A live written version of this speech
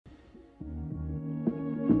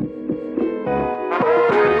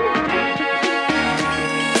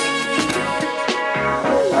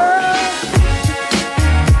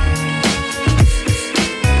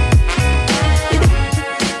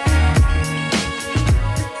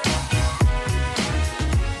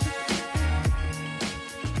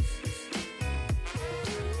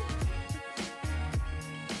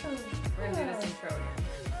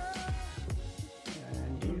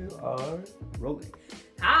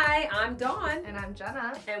Hi, I'm Dawn. And I'm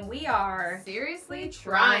Jenna. And we are Seriously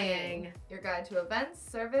Trying. Your guide to events,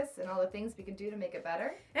 service, and all the things we can do to make it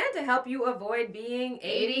better. And to help you avoid being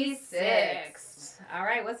 86. All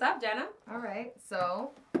right, what's up, Jenna? All right,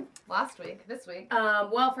 so this week.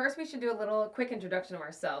 Well, first we should do a little quick introduction of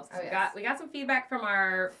ourselves. Oh, yes. We got some feedback from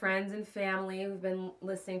our friends and family who've been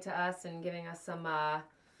listening to us and giving us some,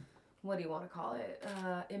 what do you want to call it,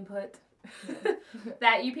 input.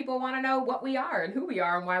 That you people want to know what we are and who we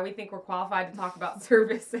are and why we think we're qualified to talk about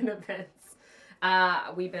service and events.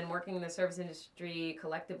 We've been working in the service industry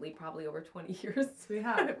collectively probably over 20 years. We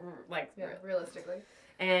have. Realistically.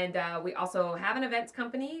 And we also have an events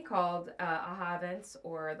company called AHA Events,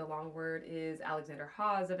 or the long word is Alexander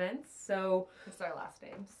Haas Events. So it's our last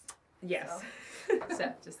names. Yes.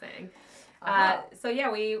 So just saying. Uh-huh.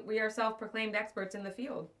 We are self-proclaimed experts in the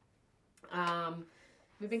field.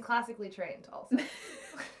 We've been classically trained also.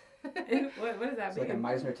 What does that mean? It's like a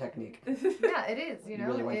Meisner technique. Yeah, it is, You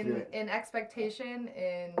really went through it. in expectation,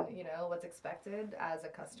 in, what's expected as a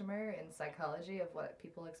customer, in psychology of what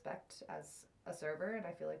people expect as a server, and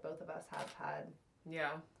I feel like both of us have had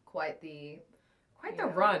quite the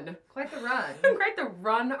run. Quite the run. Quite the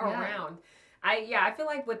run around. I feel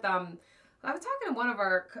like with I was talking to one of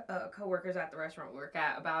our coworkers at the restaurant we work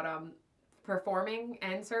at about performing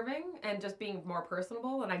and serving and just being more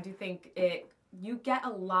personable, and I do think you get a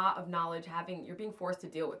lot of knowledge you're being forced to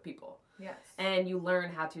deal with people. Yes. And you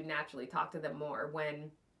learn how to naturally talk to them more when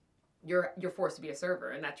you're forced to be a server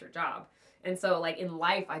and that's your job. And so like in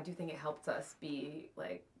life, I do think it helps us be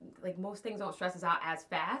like most things don't stress us out as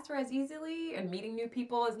fast or as easily, and meeting new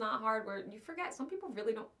people is not hard, where you forget some people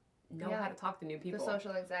really don't know how to talk to new people. The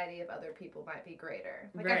social anxiety of other people might be greater.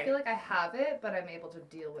 Like right. I feel like I have it, but I'm able to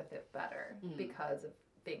deal with it better because of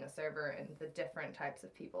being a server and the different types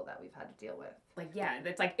of people that we've had to deal with. Like,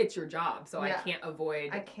 it's your job, so I can't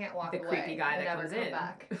avoid walk the away creepy guy that comes in.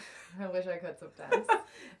 Back. I wish I could sometimes.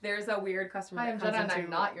 There's a weird customer that comes in. I'm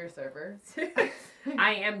not your server.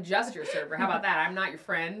 I am just your server. How about that? I'm not your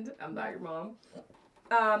friend. I'm not your mom.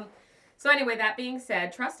 So anyway, that being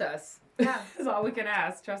said, trust us. Yeah. That's all we can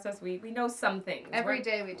ask. Trust us. We know some things. Every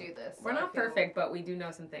day we do this. We're not perfect, but we do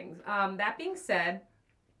know some things. That being said,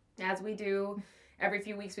 as we do every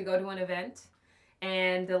few weeks, we go to an event.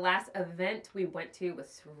 And the last event we went to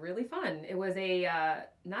was really fun. It was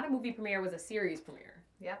not a movie premiere, it was a series premiere.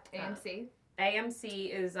 Yep, AMC.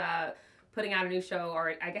 AMC is putting out a new show,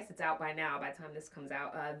 or I guess it's out by now by the time this comes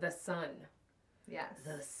out, The Son. Yes.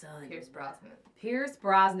 The Son. Pierce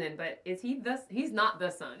Brosnan, but he's not the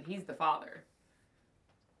son, he's the father.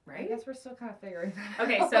 Right? I guess we're still kind of figuring that out.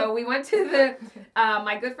 Okay, so we went to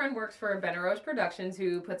my good friend works for Benaroche Productions,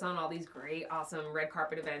 who puts on all these great, awesome red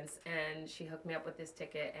carpet events, and she hooked me up with this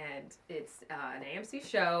ticket, and it's an AMC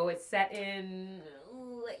show. It's set in,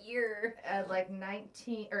 what year? Like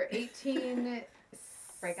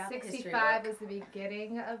 1865 is the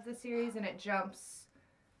beginning of the series, and it jumps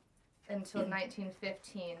until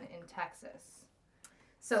 1915 in Texas.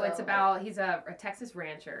 So it's about, he's a Texas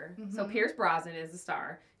rancher. Mm-hmm. So Pierce Brosnan is the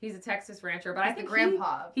star. He's a Texas rancher, but I think the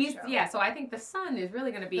grandpa of the show. So I think the son is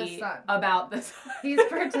really going to be about the son. He's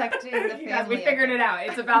protecting the family. Yes, we figured it out.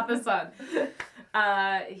 It's about the son.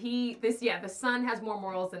 The son has more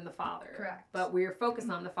morals than the father. Correct. But we're focused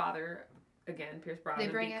on the father, again, Pierce Brosnan,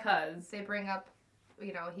 they bring up,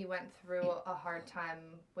 he went through a hard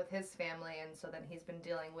time with his family, and so then he's been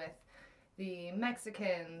dealing with the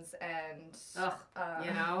Mexicans and...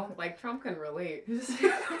 like Trump can relate.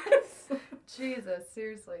 Jesus,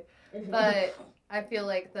 seriously. But I feel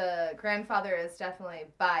like the grandfather is definitely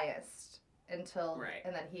biased and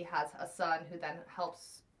then he has a son who then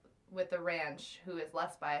helps with the ranch, who is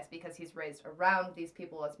less biased because he's raised around these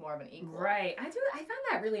people as more of an equal. Right. I found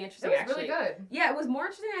that really interesting, It was really good. Yeah, it was more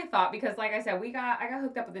interesting than I thought, because like I said, I got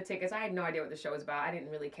hooked up with the tickets. I had no idea what the show was about. I didn't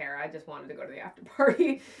really care. I just wanted to go to the after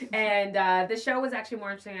party. And the show was actually more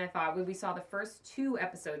interesting than I thought. We saw the first 2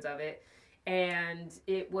 episodes of it, and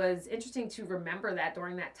it was interesting to remember that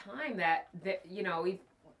during that time that the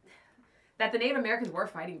Native Americans were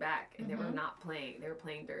fighting back, and they were not playing. They were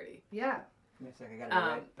playing dirty. Yeah. Give me a second, I gotta be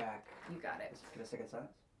right back. You got it. Just give a second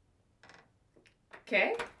silence.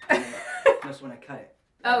 Okay. Just when I cut it.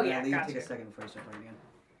 Oh, yeah, gotcha. Take a second before you start playing again.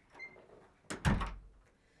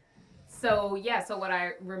 So what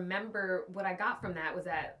I remember, what I got from that was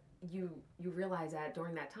that you realize that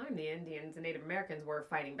during that time, the Indians and Native Americans were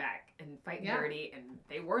fighting back and fighting dirty, and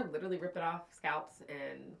they were literally ripping off scalps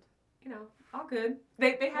and, all good.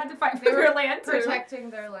 They had to fight for their land, too.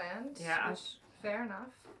 Protecting their land. Yeah. Which, fair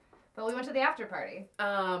enough. But we went to the after party.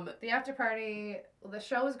 The after party, the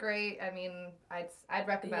show was great. I mean, I'd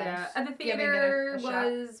recommend. Yeah, and the giving theater it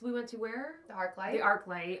a shot. we went to where? The ArcLight. The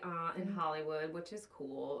ArcLight in Hollywood, which is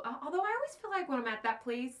cool. Although I always feel like when I'm at that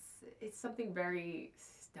place, it's something very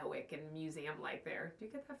stoic and museum-like there. Do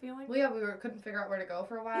you get that feeling? Well, yeah, we couldn't figure out where to go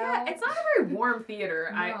for a while. Yeah, it's not a very warm theater.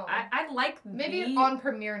 No. I like maybe on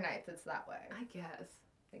premiere nights it's that way. I guess.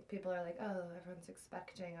 Like people are like, oh, everyone's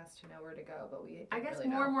expecting us to know where to go, but we. I guess really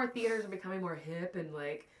more know. and more theaters are becoming more hip and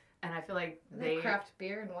like, and I feel like they craft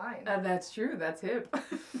beer and wine. That's true. That's hip.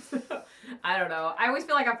 I don't know. I always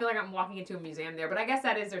feel like I'm walking into a museum there, but I guess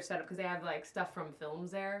that is their setup because they have like stuff from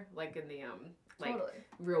films there, like in the like totally.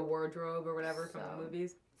 real wardrobe or whatever from the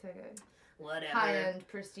movies. It's like a whatever high-end,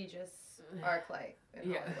 prestigious ArcLight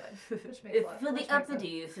in Hollywood, which makes it's for the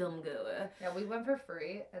uppity film goer. Yeah, we went for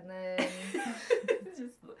free, and then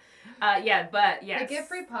just but yes, they give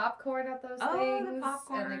free popcorn at those things, the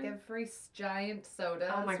popcorn. and they give free giant sodas.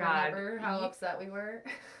 Oh my god! Remember how upset we were?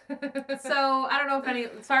 So I don't know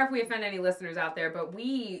if sorry if we offend any listeners out there, but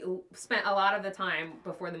we spent a lot of the time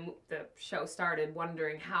before the show started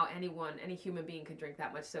wondering how any human being could drink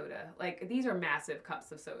that much soda. Like these are massive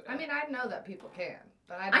cups of soda. I mean, I know that people can,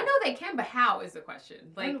 but I know they can, but how is the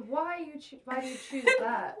question? Like, and why do you choose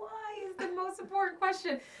that? Why is the most important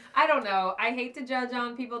question? I don't know. I hate to judge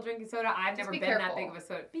on people drinking soda. I've never been that big of a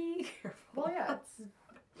soda. Be careful. Well, yeah,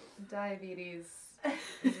 diabetes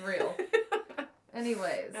is real.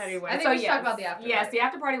 Anyways, I think we should talk about the after party. Yes, the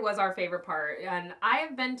after party was our favorite part, and I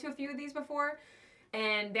have been to a few of these before,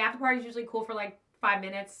 and the after party is usually cool for like 5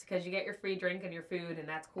 minutes because you get your free drink and your food, and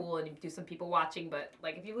that's cool, and you do some people watching. But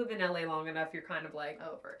like if you live in LA long enough, you're kind of like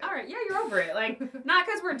over it. All right, yeah, you're over it. Like not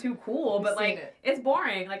because we're too cool, but like it's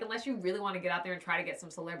boring. Like unless you really want to get out there and try to get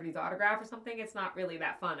some celebrity's autograph or something, it's not really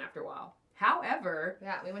that fun after a while. However,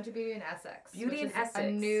 yeah, we went to Beauty in Essex. Essex, a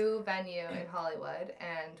new venue in Hollywood,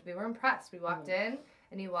 and we were impressed. We walked in,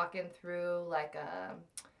 and you walk in through like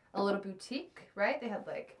a little boutique, right? They had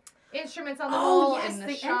like instruments on the wall. Yes, in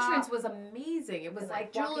the shop. entrance was amazing. It was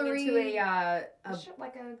like jewelry, walking into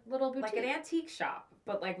like a little boutique, like an antique shop,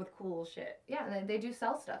 but like with cool shit. Yeah, and they do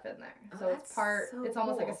sell stuff in there. Oh, So it's so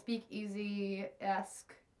almost like a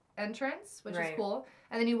speakeasy-esque entrance, which Right. is cool.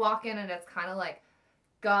 And then you walk in, and it's kind of like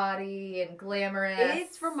gaudy and glamorous.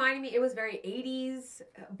 It's reminding me, it was very 80s,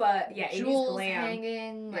 but yeah, jewels 80s glam.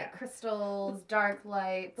 hanging, like crystals, dark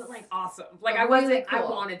lights. But like awesome. Like But I wasn't, really I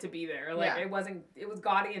cool. wanted to be there. Like it was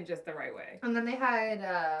gaudy in just the right way. And then they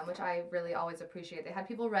had, which I really always appreciate, they had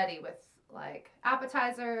people ready with like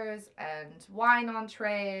appetizers and wine on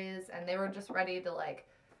trays, and they were just ready to like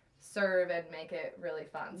serve and make it really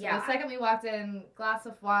fun. So the second we walked in, glass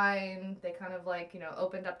of wine, they kind of like,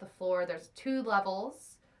 opened up the floor. There's 2 levels.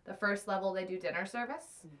 The first level, they do dinner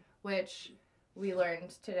service, which we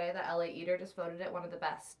learned today that LA Eater just voted it one of the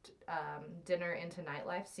best dinner into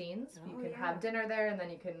nightlife scenes. You can have dinner there, and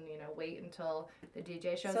then you can, wait until the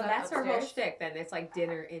DJ shows up. So that's upstairs. our whole shtick then. It's like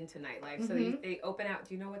dinner into nightlife. So they open out.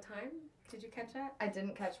 Do you know what time? Did you catch that? I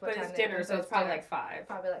didn't catch what time. But it's dinner, so it's probably like 5.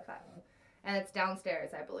 Probably like 5. And it's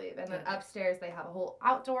downstairs, I believe. And then upstairs, they have a whole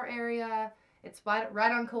outdoor area. It's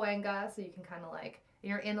right on Cahuenga, so you can kind of like,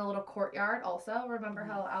 you're in a little courtyard also. Remember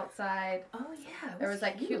how outside? Oh, yeah. There was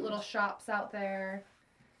like cute little shops out there.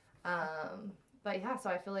 But yeah, so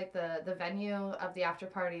I feel like the venue of the after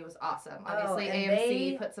party was awesome. Obviously,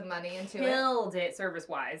 AMC put some money into it. Killed it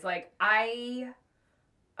service-wise. Like,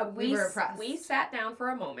 we were impressed. We sat down for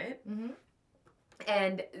a moment. Mm-hmm.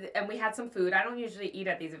 And we had some food. I don't usually eat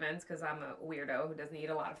at these events because I'm a weirdo who doesn't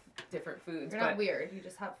eat a lot of different foods. You're not weird. You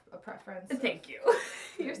just have a preference. Thank you.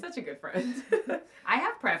 You're such a good friend. I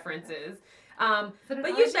have preferences. But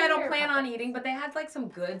usually I don't plan on eating. But they had like some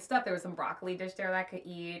good stuff. There was some broccoli dish there that I could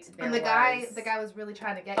eat. And the guy was really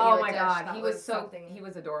trying to get you. Oh a my dish. God, he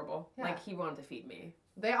was adorable. Yeah. Like he wanted to feed me.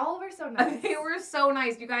 They all were so nice. They were so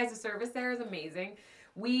nice. You guys, the service there is amazing.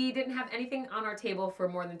 We didn't have anything on our table for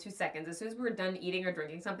more than 2 seconds. As soon as we were done eating or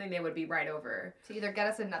drinking something, they would be right over. To either get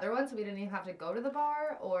us another one so we didn't even have to go to the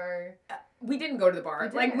bar, or... we didn't go to the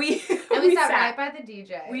bar. We sat right by the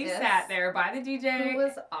DJ. We sat there by the DJ. Who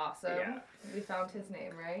was awesome. Yeah. We found his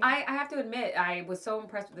name, right? I have to admit, I was so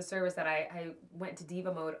impressed with the service that I went to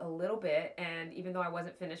diva mode a little bit, and even though I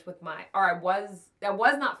wasn't finished with I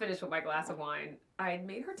was not finished with my glass of wine, I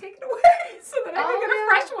made her take it away so that I could get a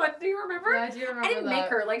fresh one. Do you remember? Yeah, I do remember. I didn't make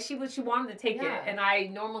her. Like she wanted to take it, and I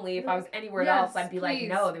normally, if I was anywhere else, I'd be like,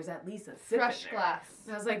 no, there's at least a sip fresh in there. Glass.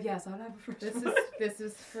 And I was like, yes, I'll have a fresh one. This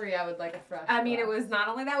is free. I would like a fresh. I mean, it was not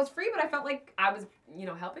only that it was free, but I felt like I was,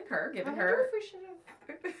 helping her, giving her if we should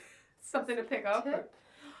have something to pick up. Tip?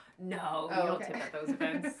 No, Oh, you don't okay. tip at those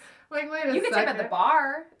events. Like, wait a You can tip at the second.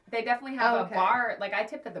 bar. They definitely have Oh, okay. a bar. Like, I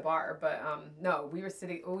tipped at the bar, but no, we were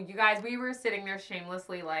sitting. Oh, you guys, we were sitting there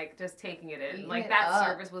shamelessly, like just taking it in. Eating Like it that up.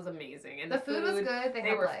 service was amazing, and The food was good. They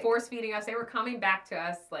had, were like, force feeding us. They were coming back to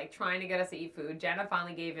us, like trying to get us to eat food. Jenna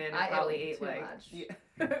finally gave in and I probably ate ate too like. much. Yeah.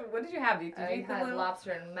 What did you have? Did you I eat the had little?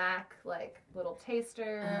 lobster and mac, like little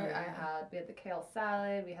taster. Oh, yeah. We had the kale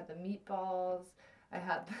salad. We had the meatballs. I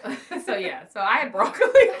had. So I had broccoli,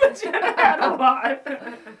 but Jenna had a lot.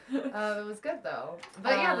 It was good though.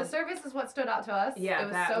 But yeah, the service is what stood out to us. Yeah, it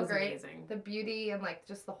was that so was great. amazing. The beauty and like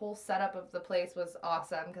just the whole setup of the place was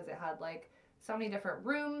awesome because it had like so many different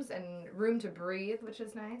rooms and room to breathe, which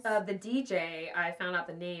is nice. The DJ, I found out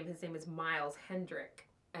the name. His name is Miles Hendrick.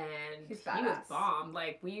 And He's he was badass. bomb.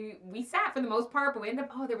 Like we sat for the most part, but we ended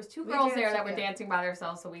up there was two We girls danced there that were together. dancing by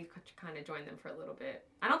themselves, so we kind of joined them for a little bit.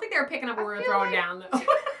 I don't think they were picking up what I we were feel throwing like- down though.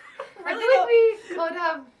 I feel like we could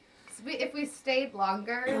have. If we stayed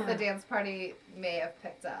longer, the dance party may have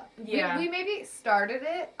picked up. Yeah. We maybe started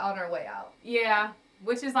it on our way out. Yeah,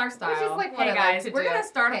 which is our style. Which is, like, what hey I like guys, to we're do. gonna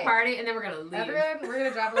start a Hey, party and then we're gonna leave. Everyone, we're gonna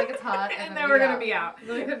drive like it's hot, and then we're gonna be out.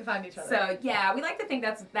 We couldn't find each other. So yeah, we like to think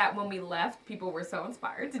that when we left, people were so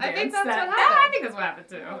inspired to dance. I think that's that, what happened. I think that's what happened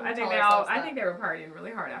too. We'll I think tell ourselves I that. think they were partying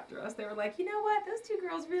really hard after us. They were like, you know what, those two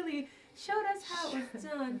girls really showed us how it was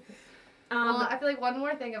done. Well, I feel like one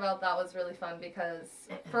more thing about that was really fun because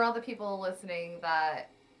for all the people listening that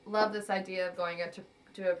love this idea of going into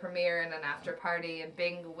to a premiere and an after party and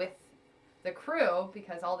being with the crew,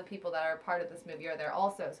 because all the people that are part of this movie are there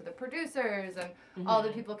also. So the producers and all the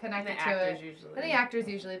people and connected the to actors it. usually. And the actors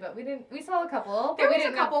usually, but we saw a couple. There but we was a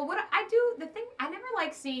didn't couple. What I do, the thing, I never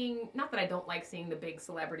like seeing, not that I don't like seeing the big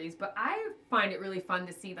celebrities, but I find it really fun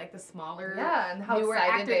to see like the smaller, Yeah, and how newer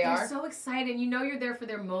excited actors. they They're are. so excited. You know you're there for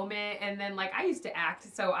their moment. And then like I used to act,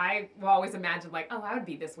 so I will always imagine like, oh, I would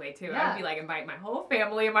be this way too. I Yeah. would be like invite my whole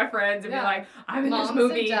family and my friends and Yeah. be like, I'm in Moms this and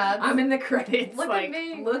movie. dads. I'm in the credits. Look at like,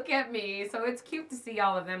 me. Look at me. So it's cute to see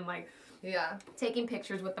all of them like Yeah. taking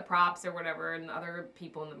pictures with the props or whatever and other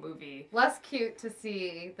people in the movie. Less cute to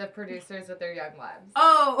see the producers with their young wives.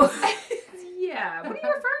 Oh, yeah. What are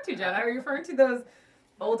you referring to, Jenna? Are you referring to those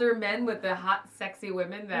older men with the hot, sexy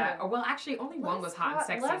women that? Yeah. Or well, actually, only one was hot and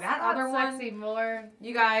sexy. Less That hot, other one, sexy, more.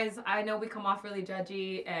 you guys. I know we come off really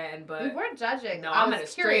judgy, but We weren't judging. no, I I'm was gonna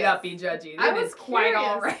straight curious. up be judgy. I It was is quite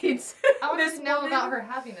all right. curious. I want This to know woman- about her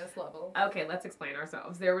happiness level. Okay, let's explain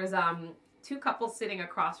ourselves. There was two couples sitting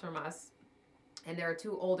across from us, and there are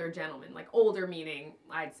two older gentlemen. Like older meaning,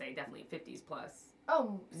 I'd say definitely 50s plus.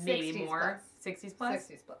 Oh, Maybe 60s more. plus. 60s plus?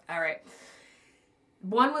 60s plus. All right.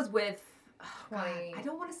 One was with, oh God, 20. I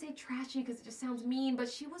don't want to say trashy because it just sounds mean, but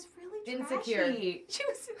she was really Insecure. trashy. She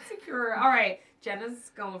was insecure. All right. Jenna's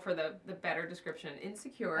going for the better description. I don't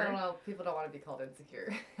Insecure, know. People don't want to be called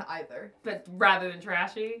insecure either. but rather than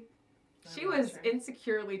trashy. She I'm not was sure.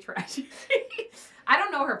 insecurely trashy. I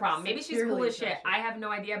don't know her problem. Maybe she's cool Securely as shit. trashy. I have no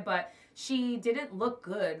idea, but she didn't look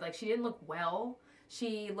good. Like, she didn't look well.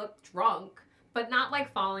 She looked drunk, but not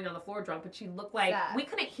like falling on the floor drunk, but she looked like, Sad. we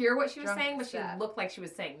couldn't hear what she was Drunk, saying, but she sad. looked like she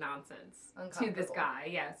was saying nonsense to this Uncomfortable. guy,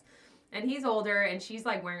 yes. And he's older, and she's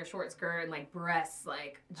like wearing a short skirt and like breasts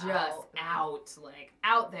like just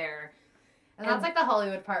out there. And that's like the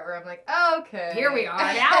Hollywood part where I'm like, oh, okay. Here we are.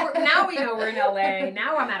 Now we know we're in LA.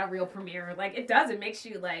 Now I'm at a real premiere. Like it does. It makes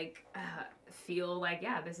you like feel like,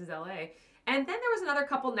 yeah, this is LA. And then there was another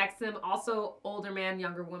couple next to them, also older man,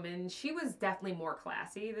 younger woman. She was definitely more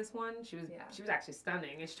classy. This one, she was actually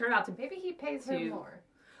stunning, and she turned out to. Maybe he pays her To- more.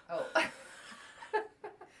 Oh.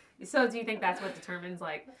 So do you think that's what determines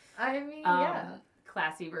like I mean, yeah.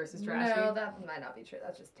 classy versus trashy? No, that might not be true.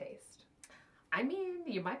 That's just taste. I mean,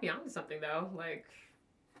 you might be onto something though. Like,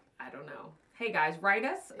 I don't know. Hey guys, write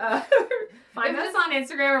us. Find us on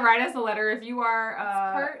Instagram and write us a letter if you are.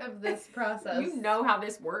 Part of this process. You know how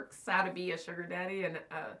this works, how to be a sugar daddy and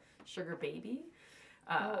a sugar baby.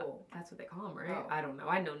 That's what they call them, right? Oh. I don't know.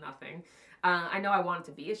 I know nothing. I know I wanted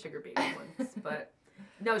to be a sugar baby once, but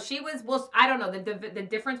no, she was. Well, I don't know the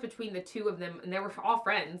difference between the two of them, and they were all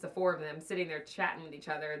friends, the four of them, sitting there chatting with each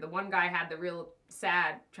other. The one guy had the real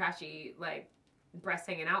sad, trashy, like breast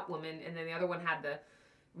hanging out woman, and then the other one had the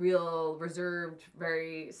real reserved,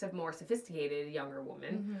 very more sophisticated younger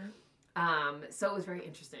woman. Mm-hmm. So it was very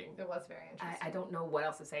interesting. It was very interesting. I don't know what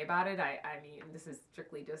else to say about it. I mean, this is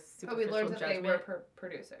strictly just But superficial we learned that judgment. they were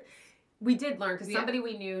producers. We did learn because Yeah. somebody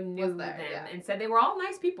we knew Was there, them yeah. and said they were all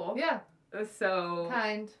nice people. Yeah, So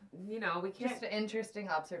kind. you know, we can't. Just an interesting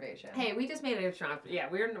observation. Hey, we just made it a trump. Yeah,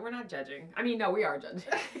 we're not judging. I mean, no, we are judging.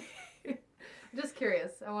 Just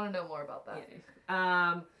curious. I want to know more about that.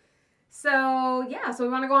 Yeah. So we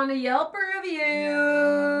want to go on to Yelp reviews.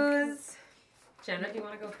 Jenna, do you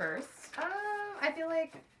want to go first? I feel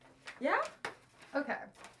like. Yeah. Okay.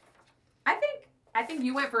 I think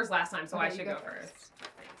you went first last time, so Okay, I should you go go first.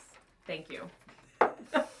 Thanks. Thank you.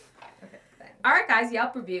 Okay, thanks. All right, guys,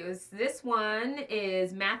 Yelp reviews. This one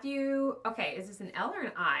is Matthew. Okay, is this an L or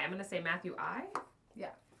an I? I'm going to say Matthew I. Yeah.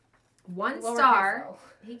 1 Lowercase star. L.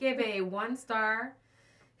 He gave a 1 star.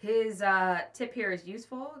 His tip here is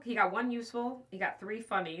useful. He got 1 useful. He got 3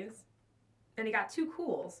 funnies. And he got 2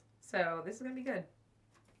 cools. So this is going to be good.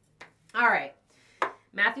 All right.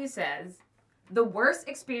 Matthew says, the worst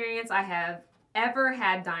experience I have ever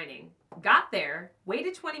had dining. Got there,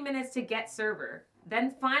 waited 20 minutes to get server, then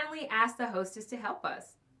finally asked the hostess to help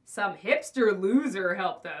us. Some hipster loser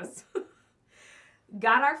helped us.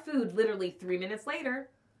 Got our food literally 3 minutes later.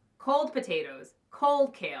 Cold potatoes,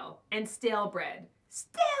 cold kale, and stale bread.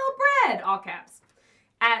 Stale bread, all caps.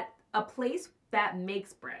 At a place that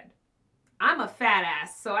makes bread. I'm a fat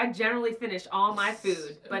ass, so I generally finish all my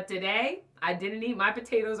food. But today, I didn't eat my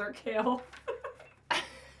potatoes or kale.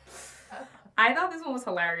 I thought this one was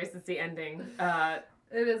hilarious. It's the ending.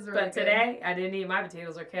 It is really But today, I didn't eat my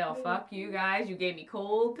potatoes or kale. Fuck you guys. You gave me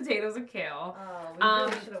cold potatoes and kale. Oh,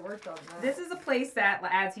 we really should have worked on that. This is a place that,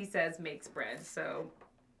 as he says, makes bread. So,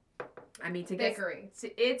 I mean, to get... Bakery.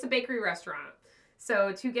 It's a bakery restaurant.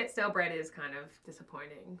 So, to get stale bread is kind of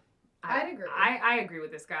disappointing. I'd agree. I agree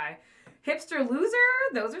with this guy. Hipster loser?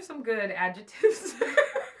 Those are some good adjectives.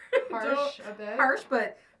 Harsh a bit. Harsh,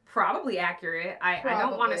 but probably accurate. I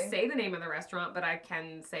don't want to Probably. say the name of the restaurant, but I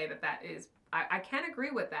can say that is... I can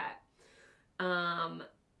agree with that.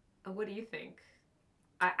 What do you think?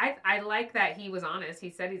 I like that he was honest. He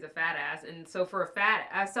said he's a fat ass, and so for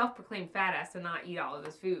a self-proclaimed fat ass to not eat all of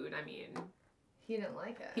his food, I mean, He didn't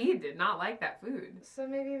like it. he did not like that food. So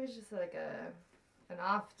maybe it was just like an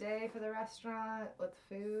off day for the restaurant with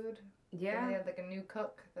food. And Yeah, they had like a new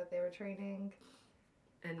cook that they were training.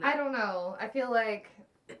 and I don't know. I feel like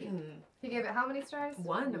he gave it how many stars?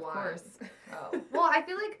 1, of course. Oh. Well, I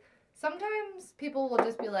feel like sometimes people will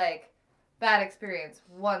just be like, bad experience,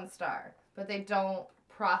 1 star. But they don't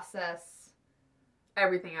process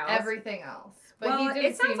Everything else. everything else. But Well, he didn't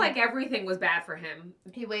it sounds seem- like everything was bad for him.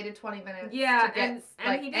 he waited 20 minutes Yeah, to get and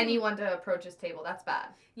like he didn't- anyone to approach his table. That's bad.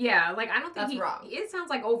 Yeah, like I don't think That's wrong. It sounds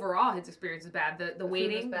like overall his experience is bad. The food was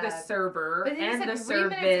waiting, the bad. server, But he and said the 3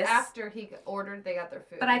 service. minutes after he ordered, they got their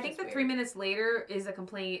food. But I which think is the weird. 3 minutes later is a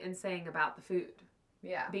complaint and saying about the food.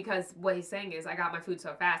 Yeah. Because what he's saying is, I got my food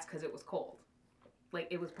so fast because it was cold. Like,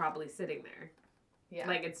 it was probably sitting there. Yeah.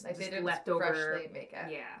 Like, it's Like they just didn't leftover. freshly make it.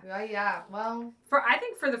 Yeah. Well, yeah. Well, I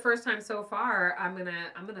think for the first time so far, I'm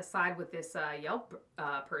gonna side with this Yelp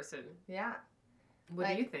person. yeah. What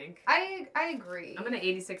Like, do you think? I agree. I'm gonna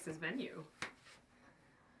 86 his venue.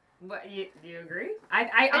 What, you agree?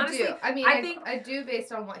 I honestly, do. I mean, I think I do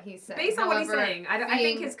based on what he's saying. based on what he's However, saying, I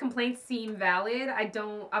think being- his complaints seem valid. I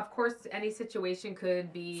don't. Of course, any situation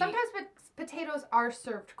could be. Sometimes potatoes are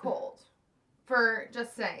served cold. For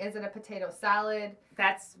just saying, is it a potato salad?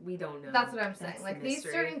 We don't know. That's what I'm saying. That's Like the these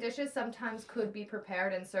mystery. certain dishes sometimes could be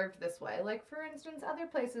prepared and served this way. Like for instance, other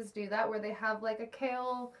places do that where they have like a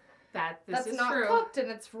kale This that's is not true. cooked and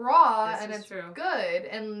it's raw This and is it's true. good.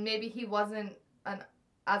 And maybe he wasn't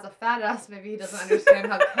as a fat ass. Maybe he doesn't understand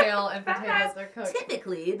how kale and Fat potatoes ass are cooked.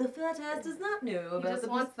 Typically, the fat ass does not know He about just the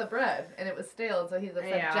wants the bread, and it was stale, and so he's upset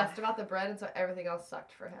Yeah. just about the bread, and so everything else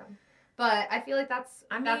sucked for him. But I feel like that's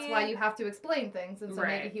why you have to explain things, and so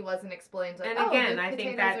maybe Right. he wasn't explained. Like, And oh, again, the I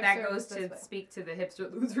think potatoes are that served goes this to way. speak to the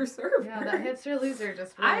hipster loser server. Yeah, that hipster loser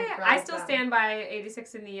just. Really brought I it still down. stand by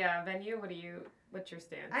 86 in the venue. What's your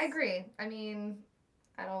stance? I agree. I mean,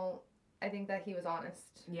 I think that he was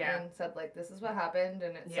honest. Yeah. And said like, this is what happened,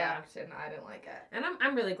 and it Yeah. sucked, and I didn't like it. And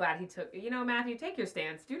I'm really glad he took. Matthew, take your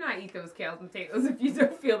stance. Do not eat those kales and potatoes if you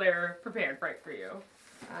don't feel they're prepared right for you.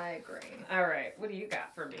 I agree. All right, what do you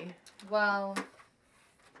got for me? Well,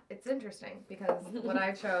 it's interesting because what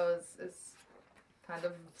I chose is kind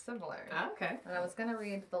of similar. Okay. And I was going to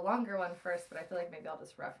read the longer one first, but I feel like maybe I'll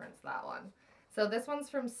just reference that one. So this one's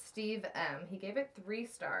from Steve M. He gave it 3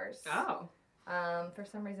 stars. Oh. For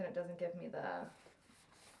some reason, it doesn't give me the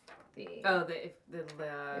Oh,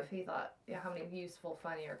 if he thought, how many useful,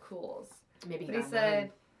 funny, or cools. maybe But he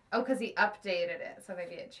said, because he updated it, so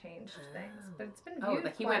maybe it changed things. But it's been viewed.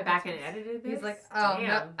 like he quite went back and times. edited this. He's like, oh, no,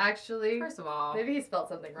 Damn. actually, First of all, maybe he spelled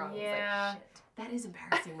something wrong. yeah, It's like, shit. that is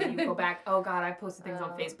embarrassing when you go back. Oh God, I posted things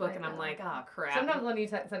on Oh, Facebook I and I'm know. like, oh crap. Sometimes when you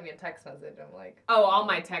send me a text message, I'm like, Oh, all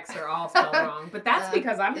my texts are all spelled wrong. But that's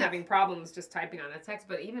because I'm yeah. having problems just typing on a text.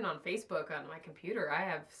 But even on Facebook on my computer,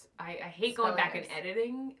 I hate going Spelling back and errors.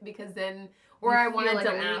 editing because then, or You I want feel to like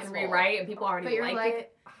an delete and asshole. rewrite and people But already you're like like,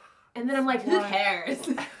 it. And then I'm like, who what? cares?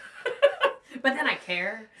 But then I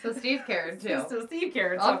care. So Steve cared too. So Steve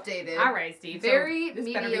cared. So, Updated. all right, Steve. Very so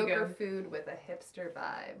mediocre food with a hipster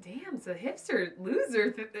vibe. Damn, it's a hipster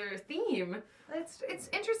loser theme. It's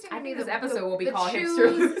interesting to I me. think this episode will be called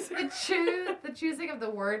Hipster Loser. The choosing of the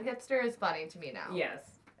word hipster is funny to me now. Yes.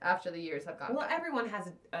 After the years have gone Well, by. everyone has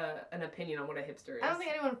an opinion on what a hipster is. I don't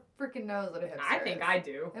think anyone freaking knows what a hipster is. I think I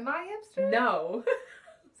do. Am I a hipster? No.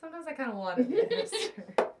 Sometimes I kind of want to be a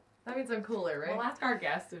hipster. That means I'm cooler, right? We'll ask our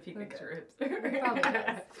guest if he thinks you're a hipster. Probably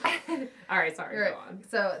does. All right, sorry, Right. go on.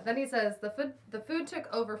 So then he says the food took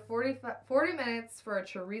over 40 minutes for a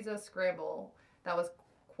chorizo scramble that was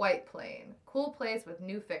quite plain. Cool place with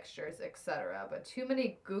new fixtures, etc. But too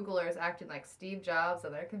many Googlers acting like Steve Jobs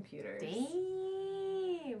on their computers.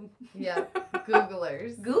 Damn. Yeah,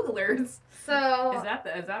 Googlers. Googlers. So Is that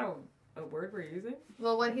a word we're using?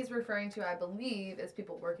 well, what he's referring to, I believe, is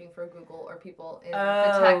people working for Google or people in the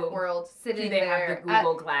Oh. tech world sitting Do they there. have the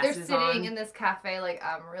Google They're glasses sitting on? in this cafe like,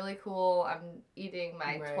 I'm really cool. I'm eating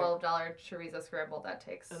my Right. $12 chorizo scramble that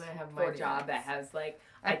takes And I have my 40 job minutes. that has like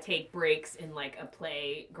I take breaks in like a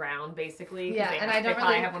playground basically. 'Cause Yeah, they and have, I don't they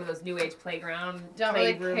probably really- have one of those new age playground Don't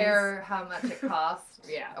really playrooms. care how much it costs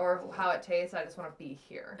Yeah. or how it tastes. I just want to be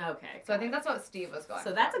here. Okay. So I think that's what Steve was going So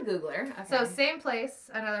for. that's a Googler. Okay. So same place,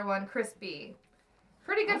 another one, Chris B.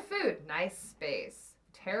 Pretty good food, nice space,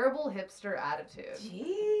 terrible hipster attitude.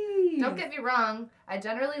 Jeez. Don't get me wrong, I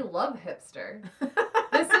generally love hipster.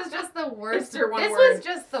 This is just the worst. Hipster, one this word. was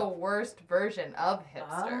just the worst version of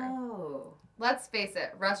hipster. Oh. Let's face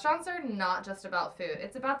it, restaurants are not just about food.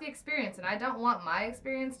 It's about the experience, and I don't want my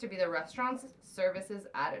experience to be the restaurant's services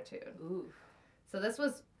attitude. Ooh. So this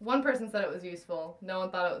was, one person said it was useful. No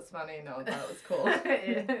one thought it was funny. No one thought it was cool.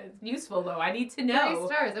 It's useful though. I need to 3 know.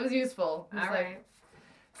 stars. It was useful. It was All like- right.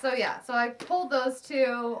 So yeah, so I pulled those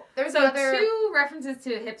two. There's So another two references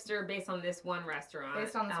to hipster based on this one restaurant.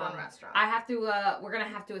 based on this one restaurant. I have to. We're gonna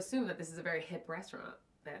have to assume that this is a very hip restaurant.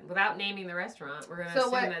 Then, without naming the restaurant, we're gonna So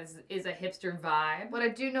assume what- that is a hipster vibe, What I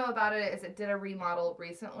do know about it is it did a remodel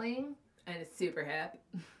recently. and it's super hip.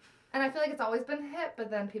 And I feel like it's always been hip, but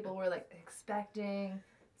then people were like expecting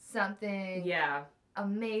something Yeah,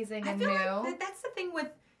 amazing I and feel new. like that's the thing with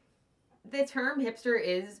the term hipster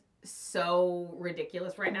is so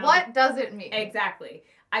ridiculous right now. What does it mean? Exactly.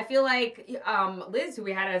 I feel like Liz, who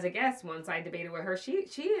we had as a guest once, I debated with her. She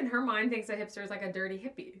in her mind thinks a hipster is like a dirty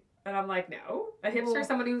hippie, and I'm like, no, a hipster is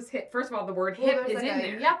somebody who's hip. First of all, the word Well, hip there's is like in a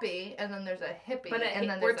there. yuppie, and then there's a hippie, But and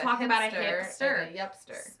then we're there's talking about a hipster hipster. and a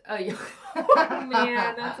yupster. Oh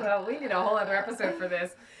man, we need a whole other episode for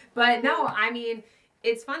this. But no, I mean,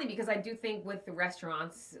 it's funny because I do think with the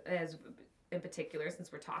restaurants, as in particular,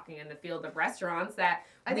 since we're talking in the field of restaurants, that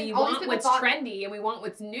I we think all these want people what's thought- trendy and we want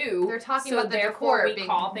what's new. They're talking so about the therefore decor we being-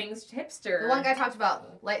 call things hipster. The one guy talked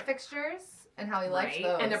about light fixtures and how he liked right?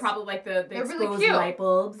 those. And they're probably like the They're exposed really cute. light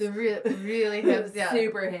bulbs. the really hip, yeah,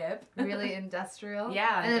 Super hip. really industrial.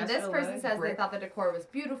 Yeah, And then this industrial person look, says brick. they thought the decor was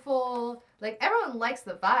beautiful. Like everyone likes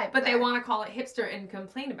the vibe, But they there. want to call it hipster and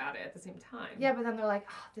complain about it at the same time. Yeah, but then they're like,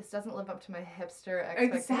 oh, this doesn't live up to my hipster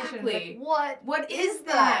expectations. Exactly. Like, what? What is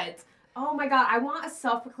that? Oh my god, I want a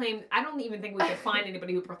self-proclaimed. I don't even think we could find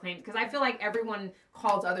anybody who proclaims, because I feel like everyone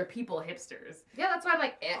calls other people hipsters. Yeah, that's why I'm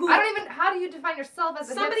like, Who- I don't even. How do you define yourself as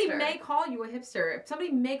a Somebody hipster? may call you a hipster.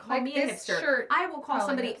 Somebody may call Like me a this hipster. shirt, I will call probably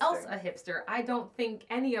somebody hipster. else a hipster. I don't think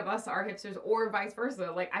any of us are hipsters, or vice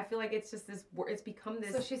versa. Like, I feel like it's just this. It's become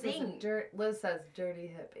this So she says, thing. Liz says,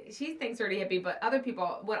 dirty hippie. She thinks dirty hippie, but other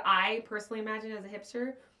people, what I personally imagine as a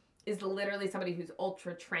hipster, is literally somebody who's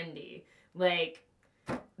ultra trendy, like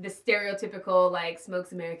the stereotypical like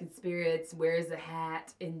smokes American spirits, wears a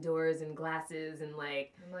hat indoors and glasses and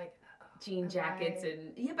like I'm like, jean am jackets I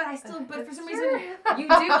and yeah, but I still, a but for some hipster? reason you do.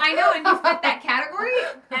 I know, and you fit that category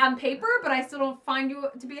on paper, but I still don't find you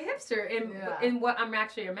to be a hipster in what I'm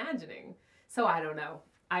actually imagining. So I don't know.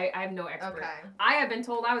 I'm no expert. Okay. I have been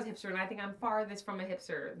told I was a hipster, and I think I'm farthest from a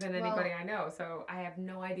hipster than Well- anybody I know. So I have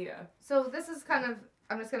no idea. So this is kind of.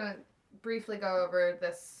 I'm just gonna briefly go over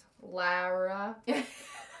this Laura.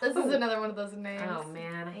 This is another one of those names. Oh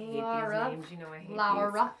man, I hate Laura. these names. You know I hate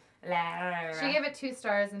Laura. these. Laura. She gave it 2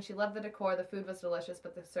 stars and she loved the decor. The food was delicious,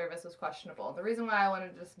 but the service was questionable. The reason why I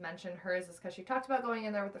wanted to just mention hers is because she talked about going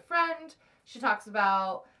in there with a friend. She talks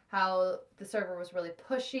about how the server was really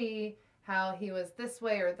pushy, how he was this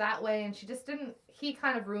way or that way, and she just didn't. He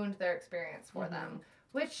kind of ruined their experience for them,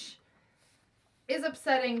 which is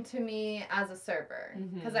upsetting to me as a server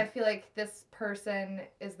because I feel like this person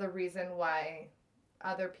is the reason why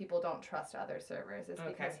other people don't trust other servers is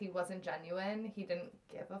because he wasn't genuine. He didn't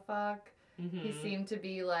give a fuck. He seemed to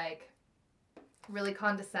be like really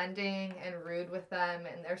condescending and rude with them,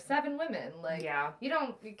 and they're 7 women. Like,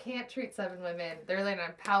 you can't treat 7 women. They're like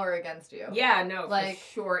a power against you. Yeah, no, like,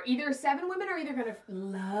 for sure. Either 7 women are either gonna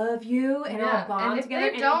love you and all bond and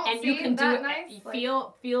together, and you can do it. Nice,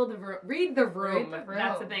 feel the room, read the room.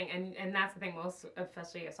 That's the thing, and that's the thing. Most,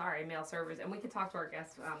 especially male servers, and we can talk to our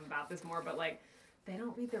guests about this more, but like, they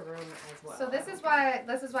don't read the room as well. So this is why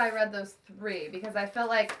I read those 3, because I felt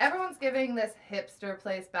like everyone's giving this hipster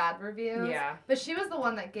place bad reviews. Yeah. But she was the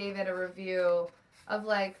one that gave it a review of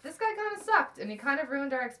like, this guy kind of sucked and he kind of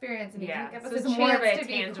ruined our experience and he didn't give us a chance to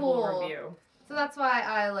be cool. Review. So that's why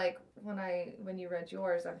I like when you read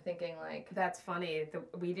yours, I'm thinking like, that's funny.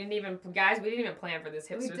 We didn't even plan for this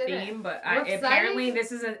hipster theme, but apparently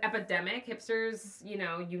this is an epidemic. Hipsters,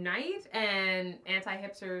 unite, and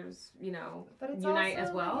anti-hipsters, unite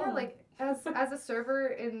as well. Yeah, like as a server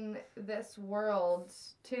in this world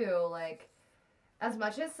too, like, as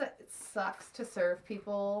much as it sucks to serve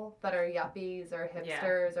people that are yuppies or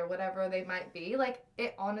hipsters or whatever they might be, like,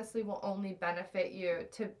 it honestly will only benefit you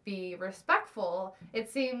to be respectful. It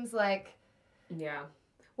seems like... Yeah.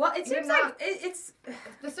 Well, it seems like it's...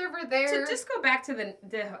 The server there... To just go back to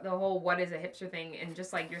the whole what is a hipster thing, and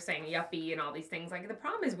just like you're saying yuppie and all these things, like, the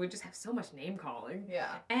problem is we just have so much name calling. Yeah.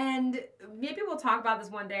 And maybe we'll talk about this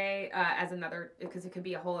one day as another, because it could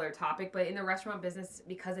be a whole other topic, but in the restaurant business,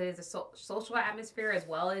 because it is a social atmosphere as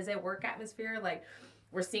well as a work atmosphere, like,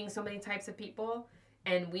 we're seeing so many types of people,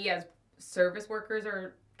 and we as service workers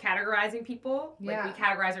are categorizing people. Like, we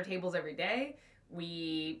categorize our tables every day.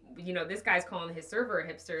 We, this guy's calling his server a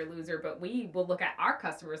hipster loser, but we will look at our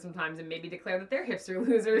customers sometimes and maybe declare that they're hipster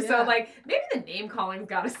losers. Yeah. So, like, maybe the name calling's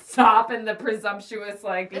got to stop, and the presumptuous,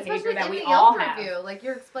 like, behavior especially that we in the all Yelp have. Review. Like,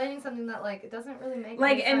 you're explaining something that, like, it doesn't really make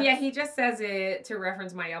like, any and sense. he just says it to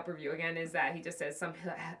reference my Yelp review again, is that he just says some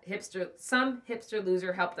hipster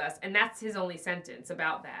loser helped us, and that's his only sentence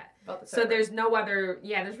about that. So there's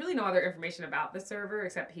there's really no other information about the server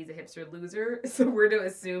except he's a hipster loser. So we're to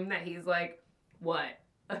assume that he's like, what?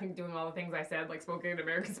 Like, doing all the things I said, like smoking an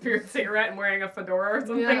American Spirit cigarette and wearing a fedora or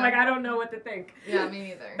something. Yeah. Like, I don't know what to think. Yeah,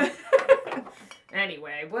 me neither.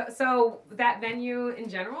 Anyway, so that venue in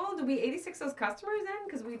general, do we 86 those customers then?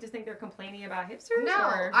 Because we just think they're complaining about hipsters?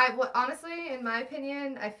 No, honestly, in my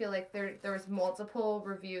opinion, I feel like there was multiple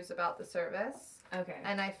reviews about the service. Okay.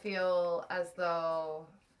 And I feel as though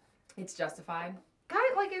it's justified. Kind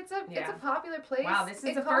of like it's a popular place. Wow, this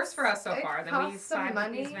is the first for us so far. Then we side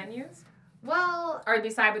with these venues. Well, or we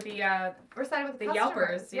side with the we're siding with the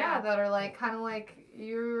Yelpers, that are like kind of like,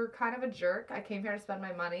 you're kind of a jerk. I came here to spend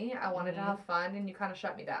my money. I wanted to have fun, and you kind of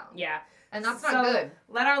shut me down. Yeah, and that's not good.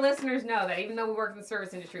 Let our listeners know that even though we work in the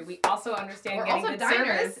service industry, we also understand getting good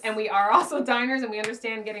service, and we are also diners, and we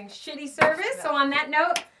understand getting shitty service. Yeah. So on that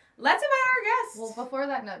note, let's invite our guests. Well, before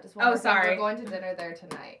that note, just one more thing. We're going to dinner there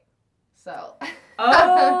tonight. So.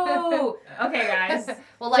 Oh, okay, guys.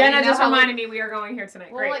 Jenna just reminded me we are going here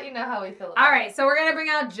tonight. We'll let you know how we feel about it. All right, so we're going to bring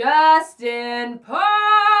out Justin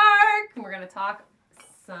Park. And we're going to talk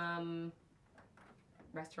some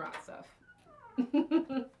restaurant stuff.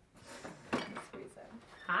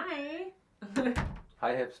 Hi.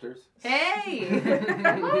 Hi, hipsters. Hey.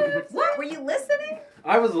 What? Were you listening?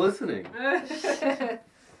 I was listening.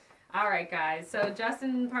 All right, guys. So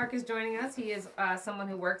Justin Park is joining us. He is someone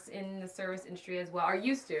who works in the service industry as well, or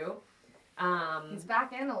used to. He's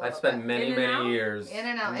back in a little I've spent many years. In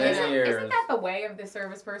and out. Isn't that the way of the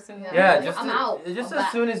service person? Yeah, just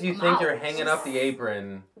as soon as you think you're hanging up the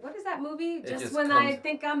apron. What is that movie? Just when I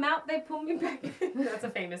think I'm out, they pull me back in. That's a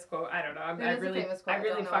famous quote. I don't know. I really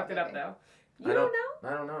fucked it up, though. You don't know?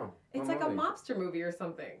 I don't know. It's like a mobster movie or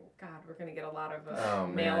something. God, we're going to get a lot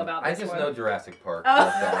of mail about this I just one. know Jurassic Park. Well,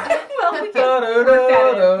 we can work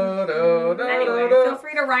that in. Anyway, feel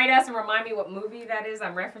free to write us and remind me what movie that is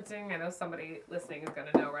I'm referencing. I know somebody listening is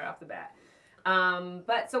going to know right off the bat.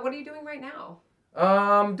 But so what are you doing right now?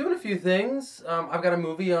 Doing a few things. I've got a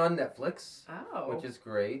movie on Netflix, which is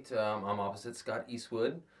great. I'm opposite Scott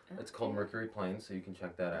Eastwood. It's called Mercury Plains, so you can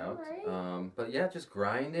check that out. Right. But yeah, just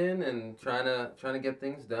grinding and trying to get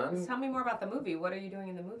things done. Tell me more about the movie. What are you doing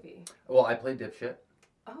in the movie? Well, I play dipshit.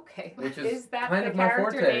 Okay. Which is that kind the of my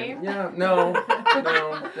character forte. Name? Yeah, no,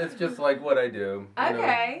 it's just like what I do.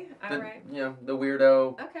 Okay, all right. The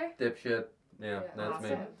weirdo. Okay. Dipshit. Yeah, that's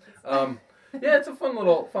awesome. me. Yeah, it's a fun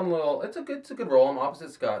little. It's a good role. I'm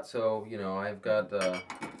opposite Scott, so I've got.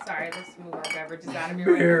 Sorry, let's move our beverages out of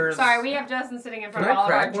your way. Sorry, we have Justin sitting in front of all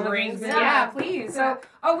of our drinks. Yeah, please. So,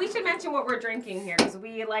 we should mention what we're drinking here because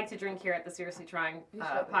we like to drink here at the Seriously Trying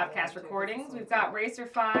podcast recordings. We've got Racer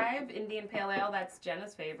 5 Indian Pale Ale. That's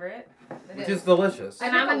Jenna's favorite, which is delicious.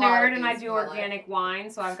 And I'm a nerd and I do organic wine,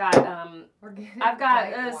 so I've got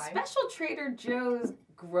a special Trader Joe's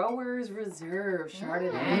Growers Reserve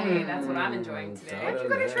Chardonnay. That's what I'm enjoying today. Why'd you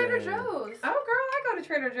go to Trader Joe's? Oh, girl, I go to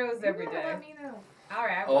Trader Joe's every day. Let me know. All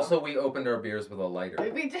right. Also, we opened our beers with a lighter.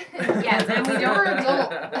 We did. Yes, and we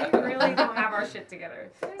really don't have our shit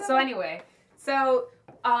together. So anyway,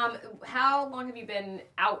 how long have you been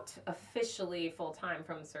out officially full time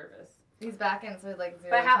from the service? He's back in, so like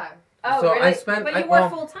 0 time. Oh, so really? But you were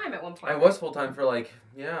full time at one point. I was full time for a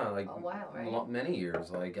while, right? Many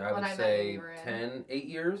years. I would say 8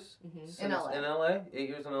 years in LA. 8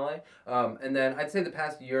 years in LA. And then I'd say the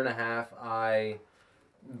past year and a half, I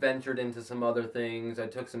ventured into some other things. I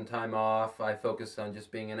took some time off. I focused on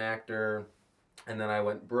just being an actor. And then I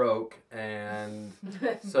went broke, and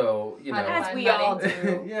so, as we all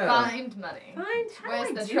do. Yeah. Find money. Where's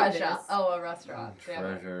the treasure? This? Oh, a restaurant.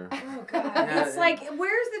 Treasure. Oh, God. Yeah, it's like,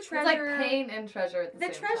 where's the treasure? It's like pain and treasure at the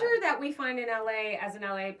same treasure time. that we find in LA as an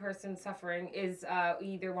LA person suffering is we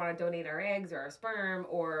either want to donate our eggs or our sperm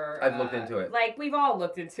or... I've looked into it. Like, we've all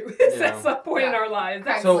looked into it at some point in our lives.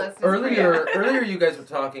 So earlier you guys were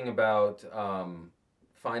talking about...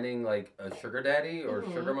 finding like a sugar daddy or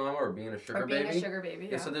sugar mama or being a sugar baby. Being a sugar baby,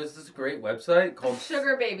 yeah. So there's this great website called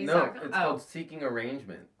SugarBabies. No, it's called Seeking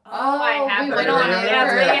Arrangement. Oh, I have we went on it.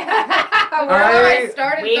 I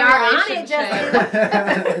started. We are on it,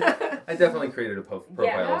 Justin. I definitely created a profile as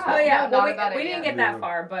well. Oh yeah, we didn't get that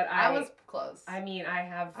far, but I was close. I mean,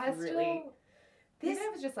 I really. This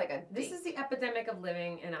was just like This is the epidemic of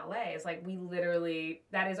living in LA. It's like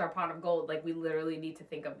that is our pot of gold. Like we literally need to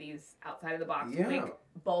think of these outside of the box to make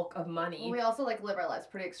bulk of money. Well, we also live our lives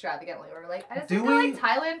pretty extravagantly. We're like, I just go to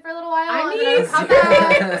Thailand for a little while and come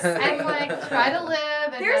back and try to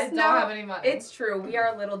live and I don't have any money. It's true. We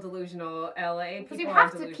are a little delusional. LA people you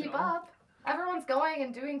have to keep up. Everyone's going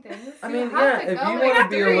and doing things. I mean, if you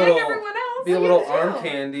want to be a little arm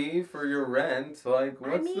candy for your rent,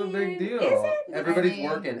 what's the big deal? Is it? Everybody's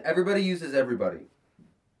working. Everybody uses everybody.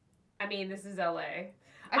 I mean, this is LA.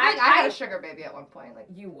 I had a sugar baby at one point. Like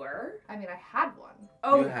you were? I mean, I had one.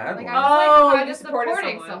 Oh, you had one. I was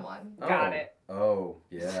supporting someone. Got it. Oh,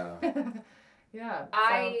 yeah. Yeah.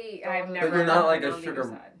 I've never. But you're not like a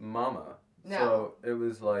sugar mama. No. So it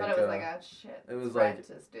was like. But it was like a shit. It was rent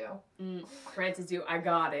is due. Rent is due. I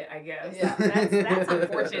got it. I guess. Yeah. That's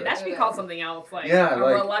unfortunate. That should be called something else. Like a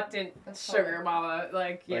reluctant sugar mama.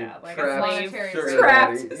 Like a slave.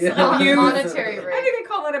 Trapped. Abuse. Monetary rate. I think they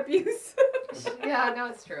call it abuse. Yeah, no,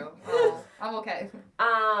 it's true. Oh, I'm okay.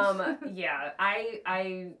 Yeah.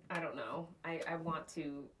 I don't know. I want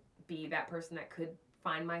to be that person that could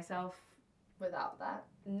find myself without that.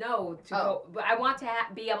 No, go. But I want to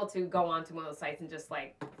be able to go onto one of those sites and just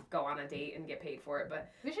go on a date and get paid for it.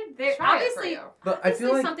 But we should try obviously. It for you. But I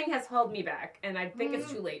feel like something has held me back, and I think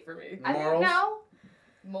it's too late for me. Morals?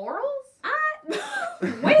 Morals?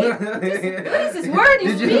 Wait, what is this word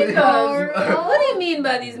you speak of? What do you mean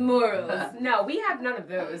by these morals? No, we have none of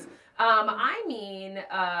those. I mean,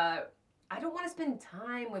 I don't want to spend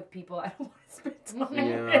time with people. I don't want to spend time.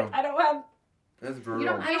 Yeah. I don't have. That's brutal. You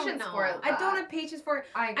don't have patience for it. I don't have patience for it.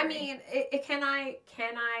 I mean, can I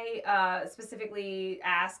specifically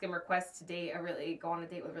ask and request to go on a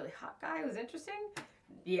date with a really hot guy who's interesting?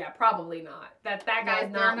 Yeah, probably not. That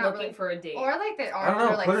guy's not looking for a date. Or they are. I don't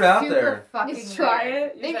know. They're put it out super there. Fucking just try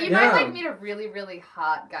it. You might meet a really, really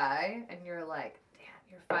hot guy, and you're like, damn,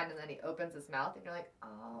 you're fine, and then he opens his mouth, and you're like,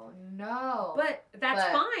 oh no. But that's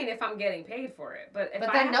fine if I'm getting paid for it. But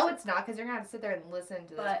then it's not, because you're gonna have to sit there and listen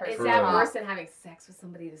to this person. Is that worse than having sex with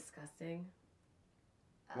somebody disgusting?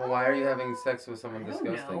 Well, why are you having sex with someone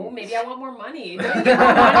disgusting? I don't know. Maybe I want more money. Don't you get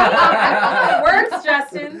more money? It works,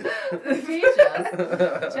 Justin. Teach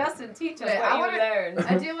us. Justin, teach us what you learned.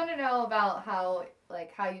 I do want to know about how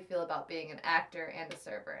you feel about being an actor and a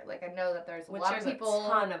server. I know that there's a lot of people. A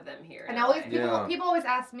ton of them here. And always people always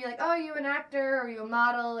ask me oh, are you an actor? Are you a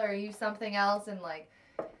model? Or are you something else? And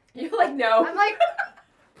you're like, no. I'm like.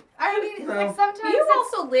 I mean, sometimes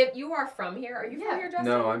you are from here. Are you from here, Justin?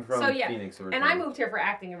 No, I'm from Phoenix originally. And I moved here for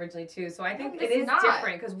acting originally, too. So I think it is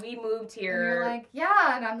different because we moved here. And you're like,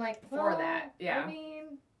 and I'm like, for that, yeah. I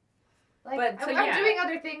mean, I'm doing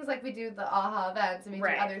other things, we do the AHA events, and we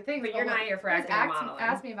do other things. But you're not here for acting and modeling.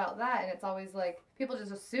 Ask me about that, and it's always people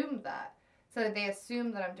just assume that. So they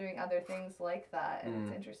assume that I'm doing other things like that, and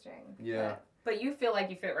it's interesting. Yeah. But you feel like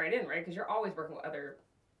you fit right in, right? Because you're always working with other.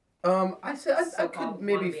 I could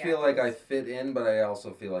maybe feel like I fit in, but I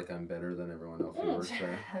also feel like I'm better than everyone else who works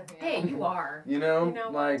there. Hey, you are. You know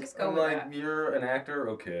like just go I'm with like, that. You're an actor,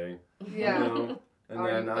 okay. Yeah. You know? And Are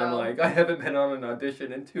then you I'm though? like, I haven't been on an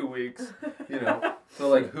audition in 2 weeks. You know, so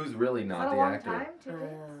like, who's really Is not that a the long actor? time? 2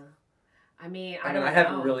 weeks? I mean, I don't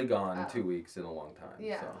haven't know. really gone Oh. 2 weeks in a long time.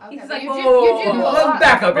 Yeah. So. Okay. He's but like, you whoa, do a Let's lot.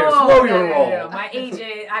 back up here. Whoa, Slow your roll. yeah. My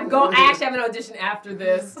agent, I actually have an audition after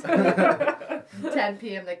this. 10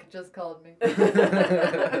 p.m. They just called me.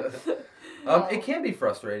 It can be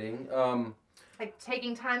frustrating. Like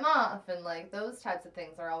taking time off and like those types of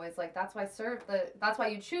things are always like that's why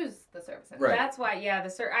you choose the service industry. Right. That's why, yeah.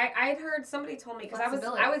 I'd heard somebody told me because I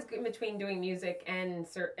Flexibility. was in between doing music and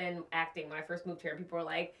acting when I first moved here. People were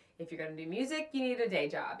like, if you're gonna do music, you need a day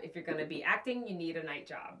job. If you're gonna be acting, you need a night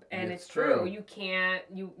job. And it's true. You can't.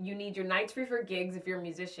 You need your nights free for gigs if you're a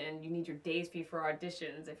musician. You need your days free for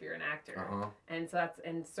auditions if you're an actor. And so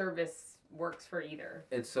and service works for either.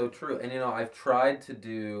 It's so true. And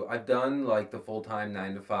I've done like the full-time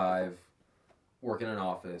 9 to 5 work in an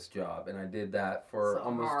office job, and I did that for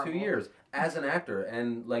almost 2 years as an actor,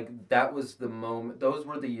 and like that was the moment, those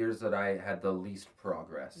were the years that I had the least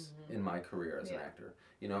progress in my career as an actor.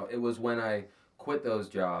 You know, it was when I quit those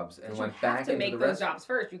jobs and went back into the make those jobs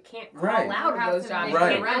first. You can't call Right. out of those jobs.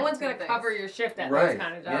 Right. No one's going to cover your shift at right. those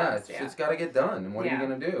kind of jobs. Yeah, it's got to get done. And what are you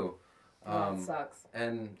going to do? That sucks.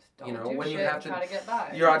 And Don't you know, do when shit you have and try to get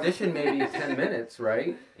by. your audition may be 10 minutes,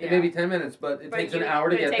 right? Yeah. It may be 10 minutes, but it takes an hour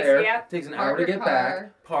to but it get takes- there. yeah. It takes an Park hour to your get car.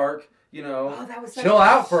 back. Park, you know, Oh, that was such chill a-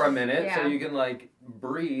 out for a minute so Yeah. you can like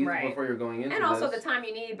breathe Right. before you're going into And also this. the time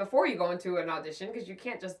you need before you go into an audition, because you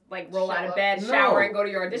can't just like roll Show out of up. bed, No. shower, and go to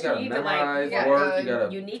your You audition. gotta You need to memorize, like work, you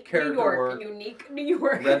gotta unique New character York, work. unique New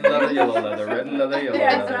York. Red leather, yellow leather, red leather, yellow Yeah,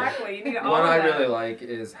 leather. exactly. You need all One of I that. really like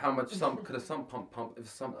is how much sump could a sump pump if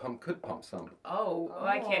some pump could pump some. Oh,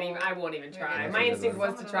 I can't even. I won't even try. Yeah, My that's a good instinct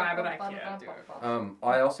one. was to try, but I can't do it.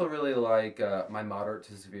 I also really like my moderate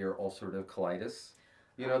to severe ulcerative colitis.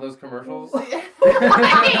 You know those commercials?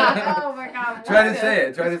 Oh my god. Try to say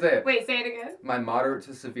it. Wait, say it again. My moderate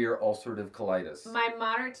to severe ulcerative colitis. My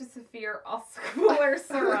moderate to severe ulcer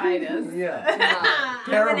psoriasis. Yeah.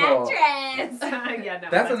 I'm Terrible. an actress. Yeah, no.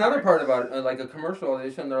 That's another hard. part about it. Like a commercial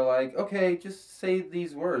audition, they're like, okay, just say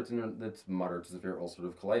these words, and that's moderate to severe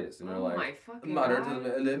ulcerative colitis, and they're Oh like, my fucking moderate god.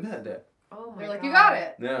 to Oh my They're like, god. you got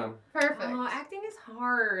it. yeah. Perfect. Oh, acting is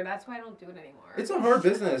hard. That's why I don't do it anymore. It's a hard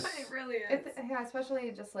business, It really is. Yeah,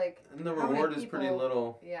 especially just like and the how many reward is pretty people-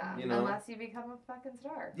 little. yeah, You know? unless you become a fucking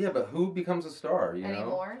star. Yeah, but who becomes a star? You know,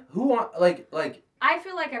 Anymore? who want like I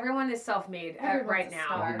feel like everyone is self-made Everyone's right a now.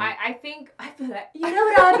 star. I feel that. You know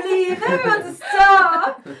what I believe? Everyone's a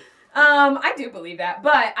star. I do believe that,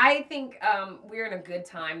 but I think we're in a good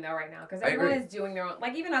time though right now because I everyone agree. is doing their own.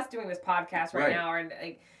 Like even us doing this podcast right Right. now, and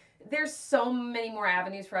like there's so many more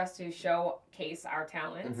avenues for us to showcase our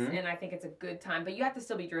talents, Mhm. and I think it's a good time. But you have to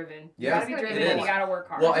still be driven. Yeah, you gotta be it driven, is. and you gotta work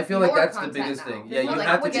hard. well, I feel like More that's the content biggest now. thing. There's Yeah, you like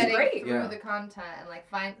have to which is getting great. through Yeah. the content and like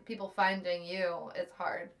people finding you is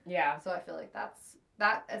hard. yeah. So I feel like that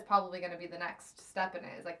is probably going to be the next step in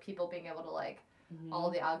it. Is like people being able to like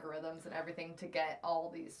all the algorithms and everything to get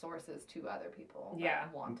all these sources to other people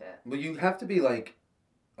that want it. Well, you have to be like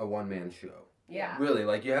a one-man show. Yeah. Really,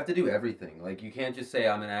 like you have to do everything. Like you can't just say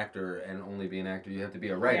I'm an actor and only be an actor. You have to be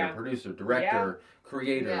a writer, Yeah. producer, director,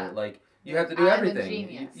 creator. Yeah. Like you have to do I'm a everything.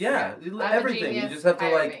 genius. Yeah, I'm a everything. You genius, just have to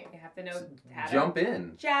hire like me. You have to know how to jump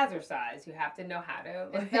in. jazzercise. You have to know how to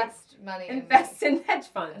like, Invest money. invest in hedge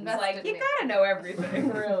funds. Invest Like in you me. gotta know everything,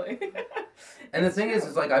 really. And the It's thing is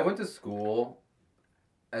true. like I went to school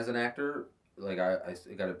as an actor. Like I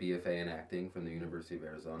got a BFA in acting from the University of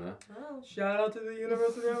Arizona. Oh. Shout out to the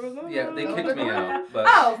University of Arizona. Yeah, they Oh, kicked me out. But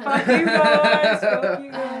Oh, fuck you guys! Fuck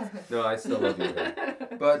you guys! no, I still love you.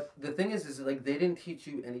 But the thing is like they didn't teach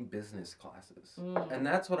you any business classes, and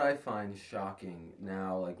that's what I find shocking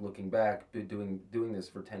now. Like looking back, doing this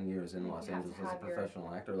for 10 years in Los You have Angeles to as a have your-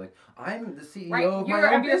 professional actor. Like I'm the CEO Right, of you're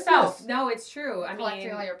my own of yourself. business. No, it's true. I collecting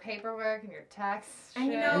mean, all your paperwork and your tax. and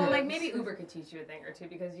you shit. know, like maybe Uber could teach you a thing or two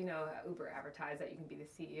because you know Uber advertised that you can be the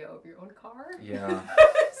CEO of your own car. Yeah,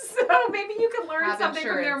 So maybe you could learn Have something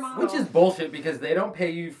from their insurance. model. which is bullshit because they don't pay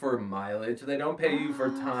you for mileage. They don't pay you for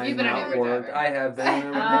time You've been an not Uber worked. driver. I have been an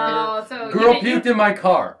Uber driver. Oh, so Girl you puked in my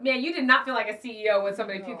car. Man, you did not feel like a CEO with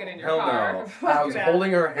somebody puking in your Hell car. no. Fuck I was that.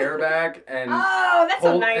 holding her hair back and Oh, that's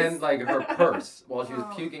so nice. and like her purse while she was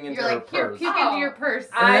puking into You're her like, here, purse. puke Oh. into your purse.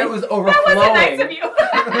 And it was That overflowing. wasn't nice of you.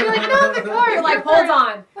 You're like, no, the car. You're like, hold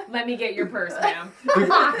on. Let me get your purse, ma'am.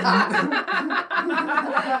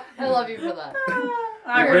 I love you for that.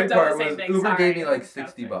 I The would have great done part the same was thing. Uber Sorry. gave me like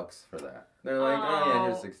Disgusting. $60 for that. They're like, oh yeah,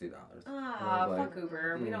 here's $60. Ah, like, fuck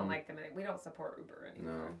Uber. We don't like them. We don't support Uber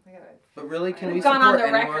anymore. No. But really, can we We've gone support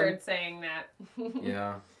on the anyone? record saying that.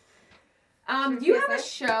 Yeah. Do you have a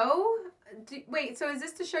show? Wait, so is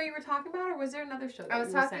this the show you were talking about, or was there another show that I was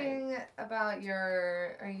you were talking saying? about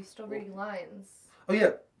your. Are you still reading lines? Oh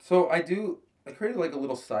yeah. So I created like a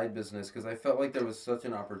little side business because I felt like there was such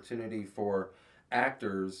an opportunity for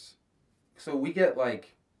actors. So we get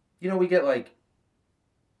like,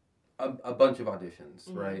 a bunch of auditions,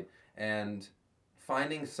 right? And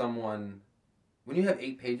finding someone, when you have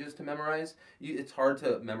 8 pages to memorize, it's hard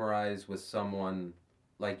to memorize with someone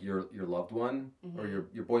like your loved one or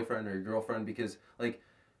your boyfriend or your girlfriend, because like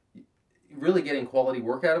really getting quality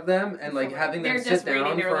work out of them and like having them sit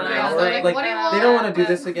down for an hour, like like what do you want? they don't want to do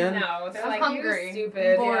this again. No, they're I'm like, hungry. you're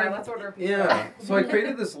stupid. Bored. Yeah, let's order a pizza. Yeah. So I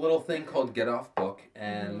created this little thing called Get Off Book,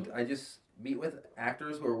 and I just meet with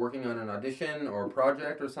actors who are working on an audition or a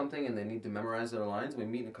project or something, and they need to memorize their lines. We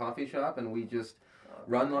meet in a coffee shop, and we just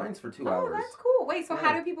run lines for 2 hours. Oh, that's cool. Wait, so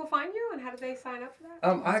how Yeah. do people find you, and how do they sign up for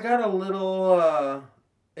that? I got a little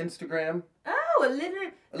Instagram. Oh, a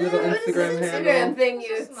little Instagram handle. thing you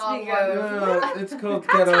It's a small speak one. of. Yeah, it's called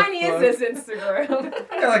How Get Off tiny Book. is this Instagram?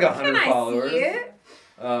 I got like 100 Can I followers. see it?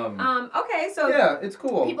 Okay, so Yeah, it's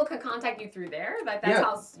cool. people can contact you through there. Like that's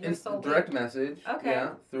how you're It's sold. direct message. Okay.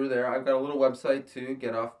 Yeah, through there. I've got a little website too,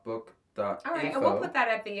 getoffbook.info. All right, and we'll put that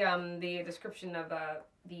at the description of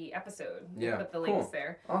the episode. We'll put the links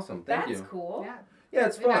there. Awesome, thank you. That's cool. Yeah. Yeah,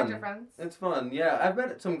 it's We fun. actor friends. It's fun. Yeah, I've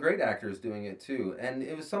met some great actors doing it too. And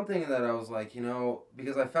it was something that I was like,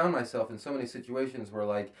 because I found myself in so many situations where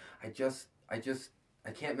like I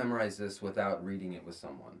can't memorize this without reading it with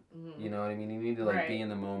someone. You know what I mean? You need to like be in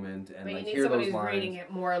the moment and but like you need hear someone those who's lines. reading it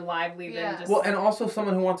more lively than just Well, and also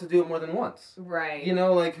someone who wants to do it more than once. right.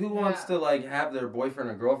 Like who wants to like have their boyfriend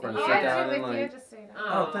or girlfriend sit down and like.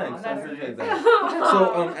 Oh, thanks. I appreciate that.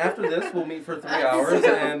 So after this, we'll meet for 3 hours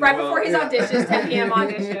and right before his auditions, 10 p.m.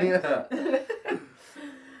 audition. Yeah.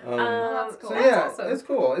 That's cool. So That's yeah, awesome. it's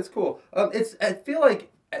cool. It's cool. I feel like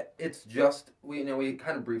it's just we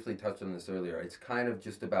kind of briefly touched on this earlier. It's kind of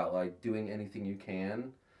just about like doing anything you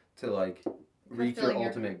can to like reach your Fulfilling your-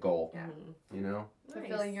 ultimate goal. Yeah. You know.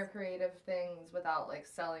 Fulfilling your creative things without like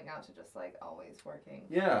selling out to just like always working.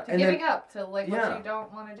 Yeah. To And giving then, up to like Yeah. what you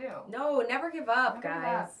don't want to do. No, never give up, Never give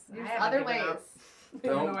guys. up. There's I haven't other given ways. up.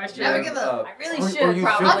 don't No, I should never give up. I really Or should you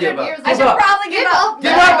probably. should give up. Years I should ago. probably give up.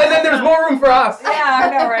 Give up, and then there's more room for us. Yeah, I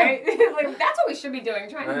know, right? Like, that's what we should be doing,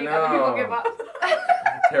 trying to I make other people know. give up.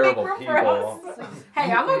 Terrible Make room for people. us. Hey,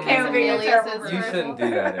 I'm okay Use with being a aliases terrible for person. You shouldn't do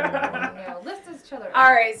that anymore. List each other.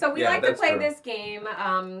 All right, so we Yeah, like to that's play true. this game.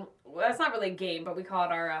 Well, it's not really a game, but we call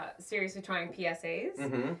it our Seriously Trying PSAs.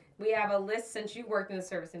 Mm-hmm. We have a list. Since you worked in the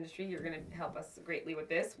service industry, you're going to help us greatly with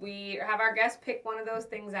this. We have our guests pick one of those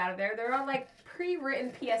things out of there. They're all like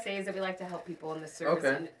pre-written PSAs that we like to help people in the service.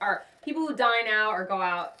 Okay. And, or people who dine out or go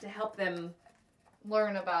out to help them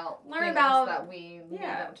Learn about things that we need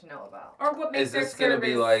them to know about. Or what makes Is this their gonna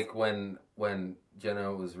be service- like when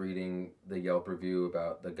Jenna was reading the Yelp review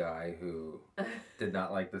about the guy who did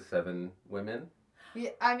not like the 7 women?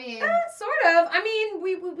 Yeah, I mean, sort of. I mean,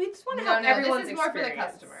 we just want to help everyone's this is more for the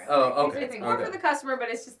experience. customer. Oh, okay. It's more for the customer, but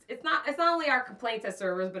it's not only our complaints as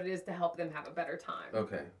servers, but it is to help them have a better time.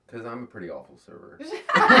 Okay, because I'm a pretty awful server.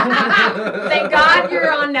 Thank God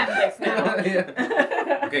you're on Netflix now.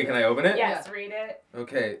 Yeah. Okay, can I open it? Yes, read it.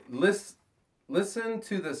 Okay, listen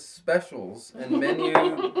to the specials and menu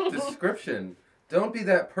description. Don't be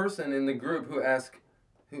that person in the group who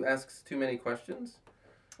asks too many questions.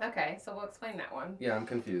 Okay, so we'll explain that one. Yeah, I'm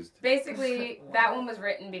confused. Basically, that one was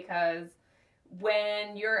written because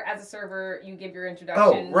when you're as a server, you give your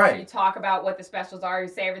introduction. Oh, right. You talk about what the specials are. You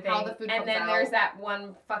say everything. How the food and comes then out. there's that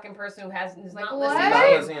one fucking person who's Like, not what? listening. Not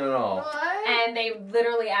listening at all. What? And they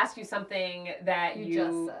literally ask you something that you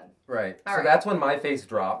just said. Right. All So right. that's when my face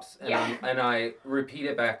drops, and, Yeah. and I repeat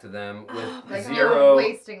it back to them with Like, zero. you're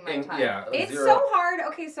wasting my time. Yeah. It's zero. so hard.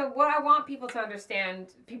 Okay, so what I want people to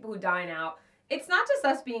understand, people who dine out, it's not just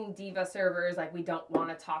us being diva servers, like we don't want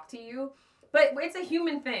to talk to you, but it's a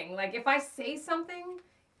human thing. Like if I say something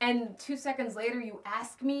and 2 seconds later you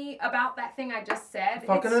ask me about that thing I just said,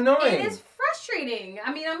 Fucking annoying. It is frustrating.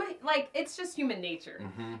 I mean, like it's just human nature,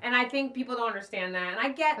 Mhm. and I think people don't understand that, and I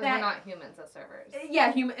get Because that. we're not humans as servers.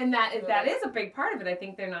 Yeah, human, and that Right. is a big part of it. I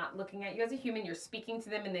think they're not looking at you as a human. You're speaking to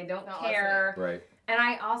them, and they don't Not care. Right. And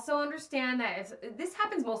I also understand that this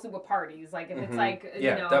happens mostly with parties. Like if it's like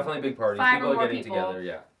Yeah, you know, definitely big parties. 5 or People are more getting people. together.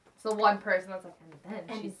 Yeah. So one person was like, and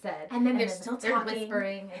then she said. And then they're still they're talking.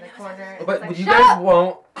 whispering in the corner. But like, you shut guys up!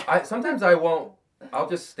 won't. Sometimes I won't. I'll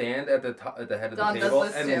just stand at the head of Dawn the does table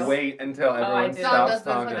this and too. wait until I everyone do. Dawn stops does this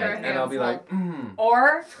with talking, her and I'll be hands like,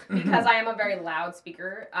 Or, because I am a very loud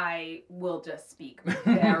speaker, I will just speak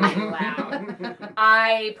very loud.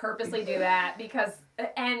 I purposely do that because,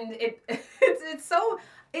 and it's so,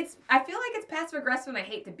 I feel like it's passive aggressive and I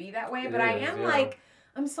hate to be that way, but I am like,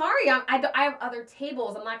 I'm sorry, I have other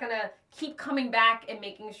tables. I'm not going to keep coming back and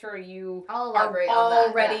making sure you are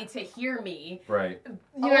all ready to hear me. Right. You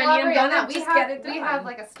know what I mean? I'm gonna just get it done. We have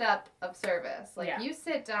like a step of service. Like you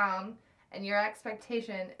sit down and your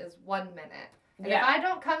expectation is 1 minute. And if I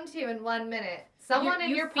don't come to you in 1 minute, someone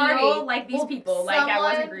in your party feel like these people, like I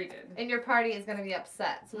wasn't greeted. In your party is going to be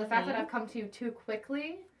upset. So the fact that I've come to you too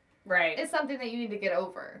quickly right. It's something that you need to get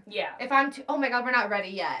over. Yeah. If I'm oh my god, we're not ready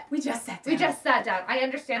yet. We just sat down. I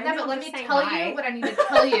understand that, but let me tell you what I need to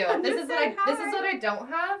tell you. This is what I don't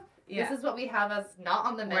have. Yeah. This is what we have as not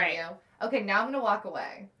on the menu. Right. Okay, now I'm gonna walk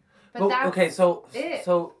away. But that's okay,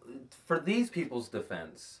 so for these people's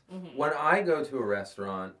defense, when I go to a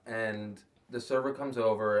restaurant and the server comes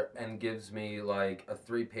over and gives me like a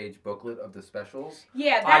 3-page booklet of the specials.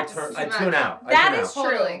 Yeah, that's I tune out. That is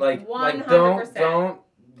true. Like 100%. Don't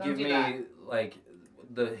give me like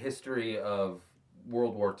the history of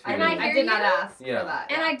World War II. And I did not ask for that.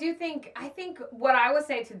 And I think what I would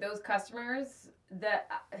say to those customers that,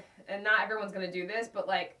 and not everyone's going to do this, but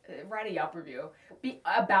like write a Yelp review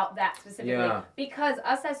about that specifically, because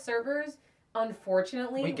us as servers,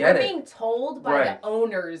 unfortunately, we're being told by the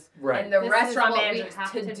owners and the restaurant managers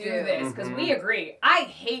to do this because we agree. I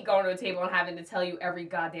hate going to a table and having to tell you every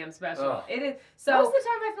goddamn special. It is so. Most of the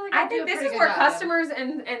time, I feel like I think this is where customers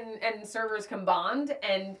and servers can bond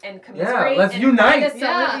and commiserate. Yeah, let's unite.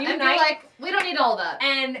 And be like, we don't need all that.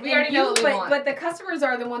 And we already know what we want. But the customers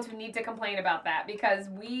are the ones who need to complain about that because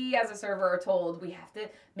we, as a server, are told we have to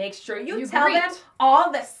make sure you tell them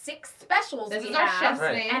all the 6 specials this we is have our chef's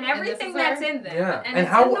name and everything that's in them. Yeah. And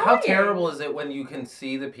how terrible is it when you can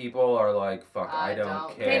see the people are like, fuck, I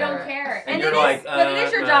don't care. They don't care. And you're like, but it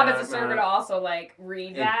is your job as a server to also like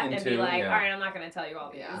read that and be like, all right, I'm not going to tell you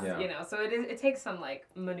all these. You know, so it takes some like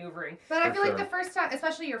maneuvering. But I feel like the first time,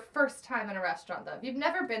 especially your first time in a restaurant though, if you've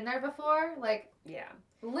never been there before, like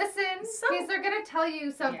listen, because they're going to tell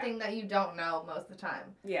you something that you don't know most of the time.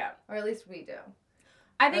 Yeah. Or at least we do.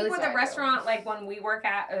 I think with a restaurant, like one we work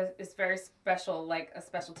at, is very special, like a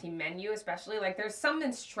specialty menu, especially. Like there's some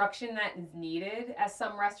instruction that is needed at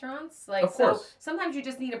some restaurants. Like, so sometimes you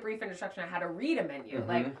just need a brief instruction on how to read a menu.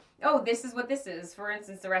 Like, oh, this is what this is. For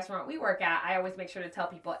instance, the restaurant we work at, I always make sure to tell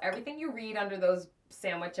people everything you read under those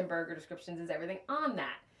sandwich and burger descriptions is everything on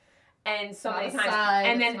that. And so many times,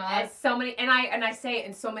 and then so many, and I say it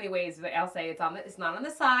in so many ways. I'll say it's not on the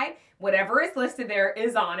side. Whatever is listed there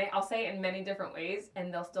is on it. I'll say it in many different ways,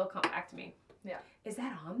 and they'll still come back to me. Yeah, is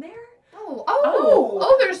that on there?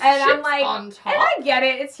 There's and I'm like, on top. And I get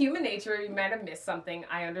it. It's human nature. You might have missed something.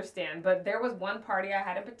 I understand. But there was one party I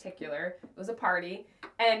had in particular. It was a party,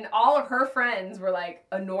 and all of her friends were like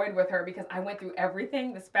annoyed with her because I went through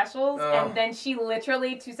everything, the specials, and then she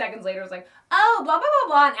literally 2 seconds later was like, oh, blah blah blah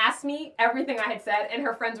blah, and asked me everything I had said, and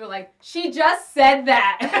her friends were like, she just said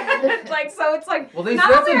that. Like, so it's like, well,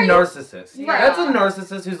 that's a narcissist. Yeah. That's a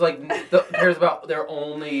narcissist who's like cares about their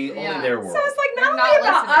only their world. So it's like not only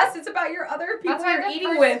about us, it's about your other people you're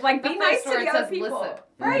eating with. Like, be nice to the other people. Listen.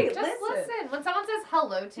 Right, just listen. When someone says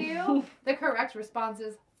hello to you, the correct response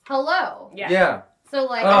is hello. Yeah. So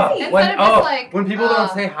like instead of just like when people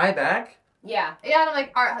don't say hi back. Yeah, and I'm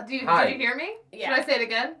like, did you hear me? Yeah. Should I say it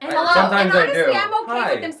again? And hello. Sometimes and honestly, I do. I'm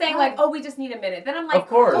okay with them saying like, oh, we just need a minute. Then I'm like, of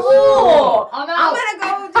course. Cool. I'm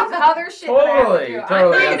gonna go do other shit. Totally. I'm not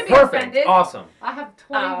gonna be perfect. Offended. Awesome. I have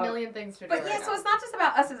 20 million things to do. But so it's not just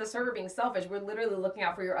about us as a server being selfish. We're literally looking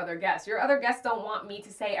out for your other guests. Your other guests don't want me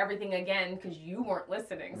to say everything again because you weren't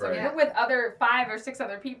listening. So if you're with other 5 or 6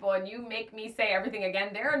 other people and you make me say everything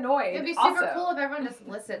again, they're annoyed. It'd be super cool if everyone just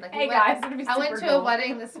listened. Like, hey guys, it'd be super I went to a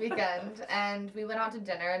wedding this weekend and we went out to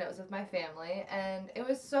dinner and it was with my family and it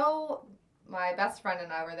was so my best friend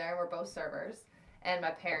and I were there. We're both servers and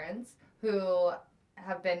my parents who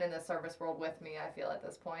have been in the service world with me, I feel at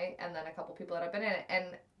this point, and then a couple people that have been in it. And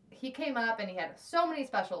he came up and he had so many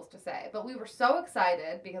specials to say, but we were so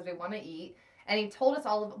excited because we want to eat. And he told us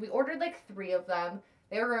we ordered like 3 of them.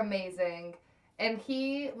 They were amazing. And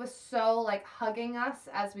he was so like hugging us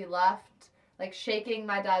as we left. like shaking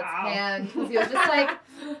my dad's hand because he was just like,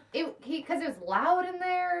 because it was loud in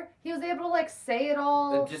there. He was able to like say it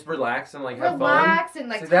all. And just relax and like have fun. Relax and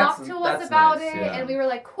like talk to us about it. And we were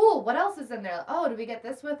like, cool, what else is in there? Oh, did we get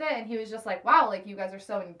this with it? And he was just like, wow, like you guys are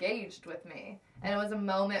so engaged with me. And it was a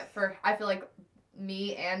moment for, I feel like,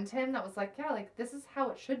 me and him that was like, yeah, like this is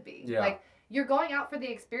how it should be. Yeah. Like you're going out for the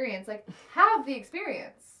experience. Like have the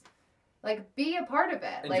experience. Like, be a part of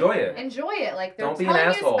it. Enjoy it. Enjoy it. Like, they're Don't be telling an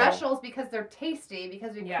you asshole. specials because they're tasty,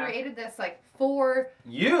 because we created this, like, for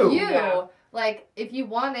you. Yeah. Like, if you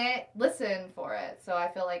want it, listen for it. So I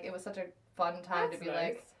feel like it was such a fun time to be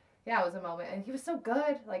like, yeah, it was a moment. And he was so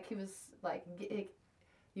good. Like, he was, like,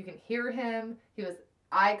 you can hear him. He was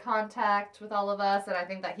eye contact with all of us. And I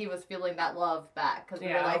think that he was feeling that love back. Because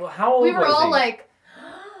we were like, how old we were was all he? like,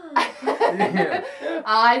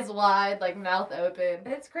 eyes wide, like mouth open.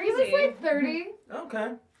 It's crazy. He was like 30. Okay.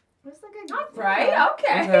 It was like a All right.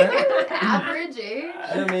 Okay. average age.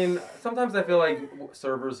 I mean, sometimes I feel like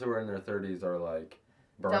servers who are in their 30s are like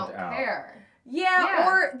burnt Don't out. care. Yeah,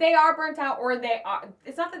 or they are burnt out, or they are.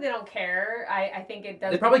 It's not that they don't care. I think it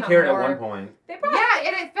does. They probably cared at one point. They probably. Yeah,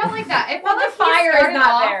 and it felt like that. It Well, felt the like fire is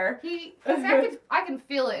not there. I can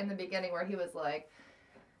feel it in the beginning where he was like,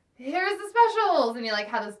 here's the specials, and he like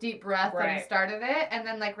had this deep breath when he started it, and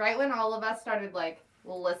then like right when all of us started like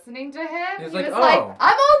listening to him, he was like, I'm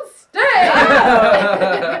on stage.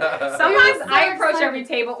 Sometimes I approach every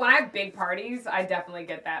table when I have big parties. I definitely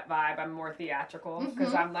get that vibe. I'm more theatrical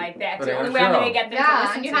because I'm like, that's the only way I'm gonna get them to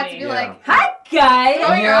listen and you to have me. to be like, hi guys.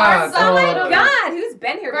 throw your arms Oh my up. god, who's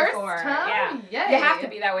been here First before? time? Yeah, Yay. you have to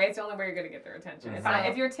be that way. It's the only way you're gonna get their attention. Mm-hmm.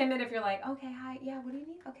 If you're timid, if you're like, okay, hi, yeah, what do you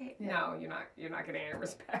need? Okay, no, you're not getting any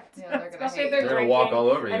respect. Yeah, they're gonna Especially if They're gonna walk all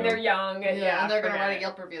over you. and they're young. And and they're gonna write a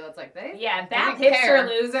Yelp review that's like, that didn't hipster care.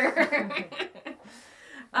 loser.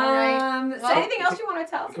 Alright. So anything else you want to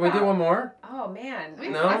tell us Can we do one more? Oh man.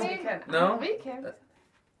 No? We can.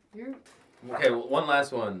 Okay, one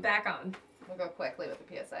last one. Back on. We'll go quickly with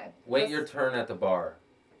the PSA. Wait your turn at the bar.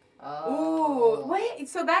 Ooh, wait.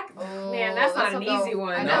 So that man, that's not an easy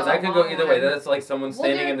one. No, that could go either way. That's like someone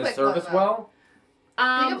standing in the service well. We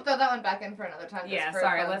can throw that one back in for another time. Yeah,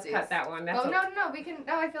 sorry, let's cut that one. No, we can.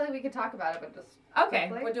 No, I feel like we could talk about it, but just okay.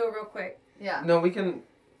 quickly. We'll do it real quick. Yeah. No, we can.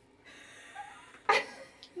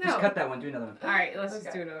 Just cut that one. Do another one. All right, let's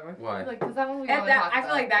just do another one. Why? Like, is that one we I want to talk feel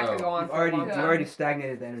like that could go on. You've already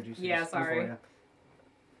stagnated the energy. So yeah, sorry.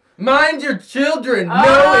 Mind your children. No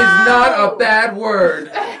is not a bad word.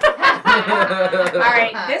 All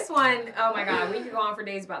right, this one, oh my god, we could go on for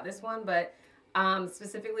days about this one, but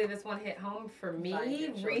specifically this one hit home for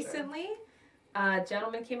me recently. A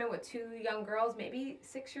gentleman came in with 2 young girls, maybe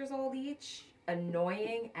 6 years old each,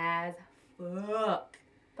 annoying as fuck.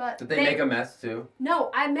 But did they make a mess too? No,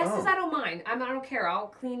 messes I don't mind. I don't care. I'll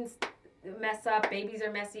clean mess up. Babies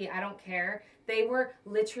are messy. I don't care. They were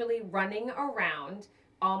literally running around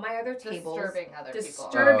all my other tables.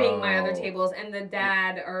 Disturbing my other tables. And the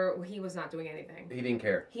dad, he was not doing anything. He didn't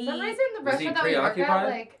care. For some reason, the restaurant that we work at,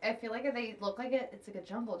 like, I feel like they look like it's like a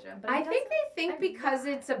jumble gym. But I think they think because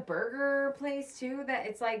it's a burger place too, that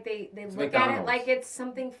it's like they look McDonald's. at it like it's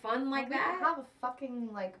something fun like that. Have a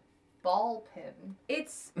fucking like ball pin.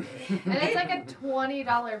 It's and it's like a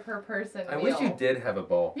 $20 per person meal. I wish you did have a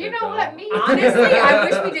ball pin. You know what I mean? Honestly, I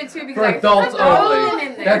wish we did too because for adults only.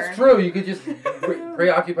 In there. That's true. You could just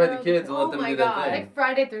preoccupy the kids and let them do their thing. Like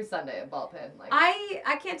Friday through Sunday, a ball pin. Like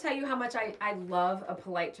I can't tell you how much I love a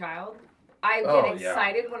polite child. I get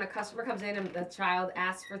excited when a customer comes in and the child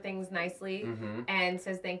asks for things nicely and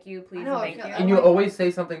says thank you, please, and thank you. And you always say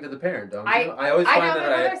something to the parent, don't you? I always find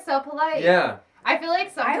that they're so polite. Yeah. I feel like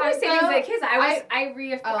sometimes I always say things to the kids.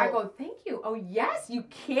 I go, thank you. Oh yes, you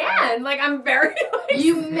can. Like I'm very. Like,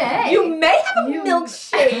 you may have a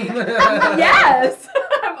milkshake. Yes,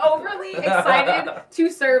 I'm overly excited to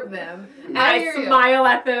serve them, and I smile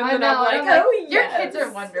at them, and I'm like, oh yes. Your kids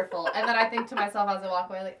are wonderful. And then I think to myself as I walk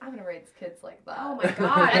away, like I'm gonna raise kids like that. Oh my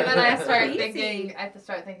god. And then I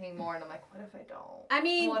start thinking more, and I'm like, what if I don't? I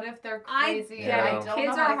mean, what if they're crazy? I don't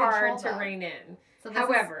kids know how are hard to them. rein in. So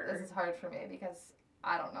this is hard for me because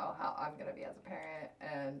I don't know how I'm gonna be as a parent,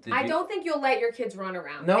 and I don't think you'll let your kids run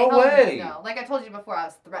around. No way. No, like I told you before, I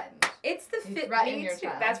was threatened. It's the fit. Your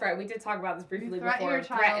child. That's right. We did talk about this briefly before.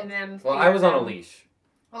 Threaten them. Well, I was on a leash.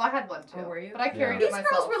 Well, I had one too. Oh, were you? But I carried it myself.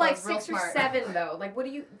 These girls were like so 6 or 7 though. Like, what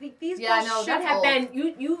do you? These yeah, girls no, should have been.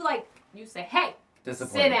 You say, hey,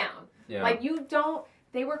 sit down. Yeah. Like you don't.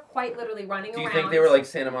 They were quite literally running around. Do you think they were like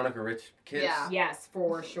Santa Monica rich kids? Yeah. Yes,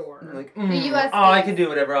 for sure. Like, I can do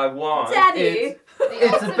whatever I want. Daddy.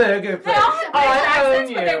 It's a burger place. They all had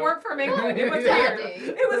accents, but they weren't from England. It was weird.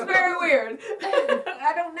 It was very weird.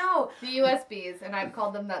 I don't know. The USBs, and I've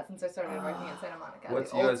called them that since I started working in Santa Monica.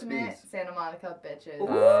 What's the USBs? ultimate Santa Monica bitches of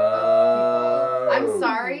people. I'm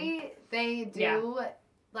sorry, they do.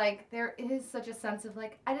 Like, there is such a sense of,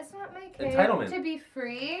 like, I just want my kid to be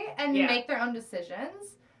free and make their own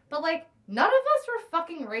decisions. But, like, none of us were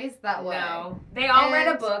fucking raised that way. No. They all read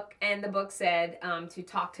a book, and the book said to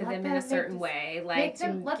talk to them in a certain way. Like,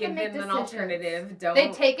 to give them an alternative.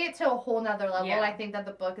 They take it to a whole nother level, and I think that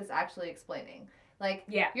the book is actually explaining. Like,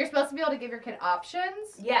 you're supposed to be able to give your kid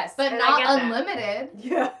options. Yes. But not unlimited.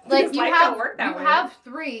 Yeah. Like, you have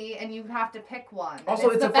 3, and you have to pick one. Also,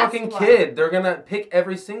 it's a fucking kid. They're going to pick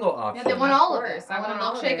every single option. Yeah, they want all of it. I want a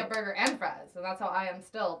milkshake, a burger, and fries. And that's how I am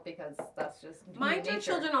still, because that's just Mind your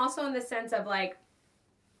children also in the sense of, like,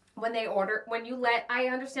 when they order, I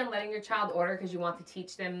understand letting your child order because you want to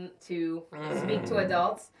teach them to speak to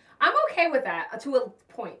adults. I'm okay with that to a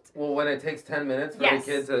point. Well, when it takes 10 minutes for the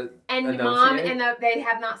kids to and mom and they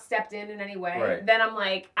have not stepped in any way, then I'm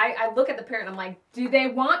like, I look at the parent and I'm like, do they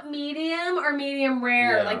want medium or medium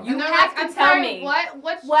rare? Yeah. Like, you have to tell me.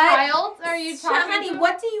 What child are you talking to? Honey,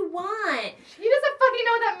 what do you want? He doesn't fucking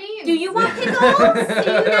know what that means. Do you want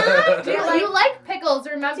pickles? Do you not? You like pickles,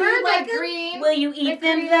 remember? Do you like green. Will you eat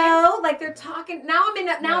them though? Like, they're talking.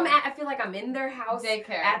 I feel like I'm in their house.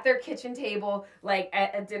 Daycare. At their kitchen table, like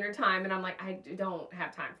at dinner time, and I'm like, I don't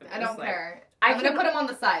have time for this. I don't care. I'm going to put them on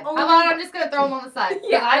the side. How about I'm just going to throw them on the side?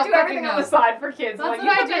 Yeah, I do everything on the side for kids. That's like,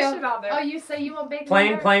 what I do. Shit on there. Oh, you say you want bacon?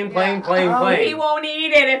 Plain. He won't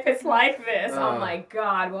eat it if it's like this. Oh my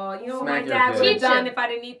God. Well, you know what my dad would have done if I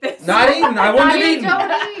didn't eat this? Not eating. I wouldn't have eaten.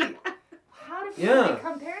 Don't eat. How do people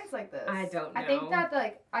become parents like this? I don't know. I think that,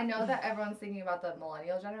 like, I know that everyone's thinking about the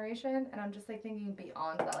millennial generation, and I'm just, like, thinking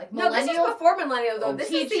beyond that. Like, no, this is before millennial, though.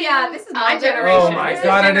 This is my generation. Oh my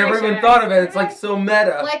God, I never even thought of it. It's, like, so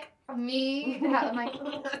meta. Like, me, I'm like,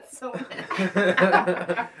 that's so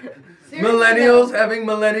meta. Millennials having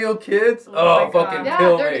millennial kids? Oh, fucking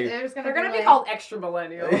kill me. They're gonna be called extra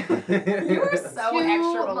millennial. You are so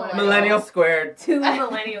extra millennial. Millennial squared. 2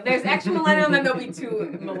 millennial. There's extra millennial, and then there'll be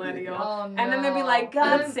 2 millennial. Oh, no. And then they'll be like,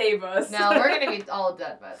 God save us. No, we're gonna be all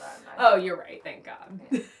dead by then. Oh, you're right. Thank God.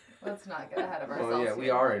 Yeah. Let's not get ahead of ourselves. Well, yeah,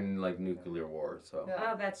 we are in, like, nuclear war, so.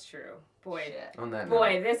 Yeah. Oh, that's true. Boy. Shit. On that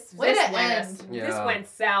note. This went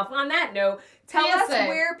south. On that note, tell us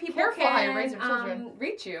where people can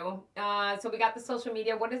reach you. So we got the social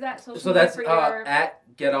media. What is that social media? So that's at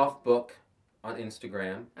Get Off Book on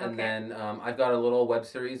Instagram. And then I've got a little web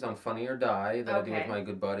series on Funny or Die that I do with my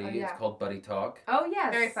good buddy. It's called Buddy Talk. Oh,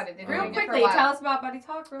 yes. Very funny. Real quickly, tell us about Buddy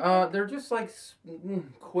Talk. They're just, like,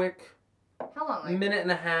 quick. How long? Like, minute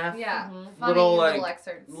and a half. Yeah. Funny little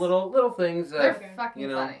excerpts. Little things. They're fucking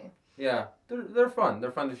funny. Yeah. They're fun.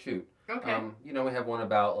 They're fun to shoot. Okay. We have one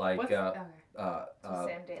about, like,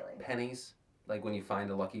 Sam Daly. pennies. Like when you find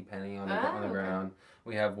a lucky penny on the ground.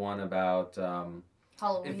 We have one about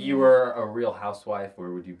Halloween. if you were a real housewife, where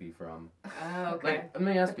would you be from? Oh, okay. Like, let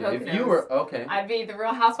me ask you, if you were I'd be the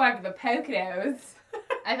Real Housewife of the Poconos.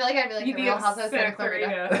 I feel like I'd be like the Real Housewife of Santa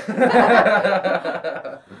Clarita.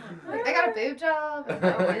 I got a boob job.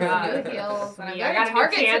 And new heels. And I got a new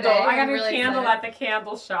candle. I got a new candle at the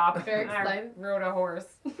candle shop. Very excited. I rode a horse.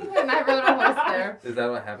 And I rode a horse there. Is that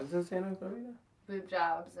what happens in Santa Clarita? Boob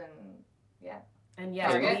jobs and And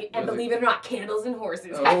yes, and believe it or not, candles and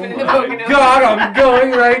horses oh happen in the Poconos. God, I'm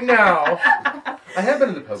going right now. I have been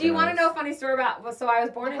in the Poconos. Do you want to know a funny story about? So I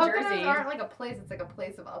was born in Jersey. Poconos aren't like a place. It's like a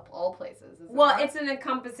place of all places. It's an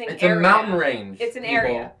encompassing area. It's a mountain range. It's an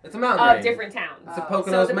area. It's a mountain range of different towns. It's a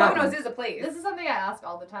Poconos the mountain. Poconos is a place. This is something I ask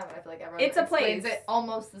all the time, and I feel like everyone explains it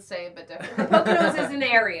almost the same but different. The Poconos is an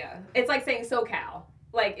area. It's like saying SoCal.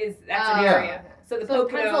 That's an area. So the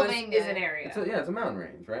Poconos is an area. It's a mountain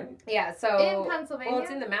range, right? Yeah, so... In Pennsylvania? Well,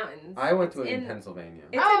 it's in the mountains. I went to it in Pennsylvania.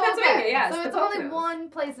 It's in Pennsylvania, yeah. So it's only one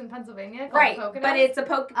place in Pennsylvania called Poconos? But it's a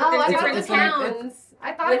Poconos. There's different towns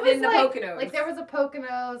I thought within it was the Poconos. Like there was a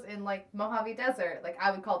Poconos in like Mojave Desert. Like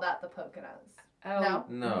I would call that the Poconos. Oh.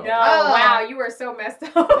 No. Wow, you were so messed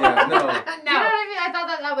up. Yeah, no. You know what I mean? I thought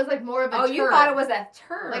that was like more of a term. Oh, you thought it was a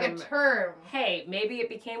term. Like a term. Hey, maybe it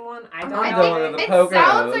became one. I don't know. I think it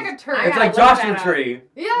sounds like a term. It's like Joshua Tree.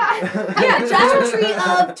 Yeah. Yeah, Joshua Tree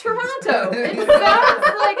of Toronto. It sounds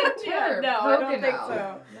like a term. No, I don't think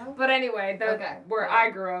so. No? But anyway, where I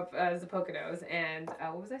grew up as the Poconos, and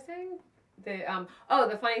what was I saying?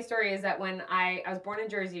 The funny story is that when I was born in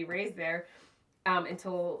Jersey, raised there,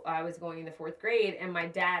 until I was going into 4th grade, and my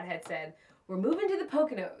dad had said, we're moving to the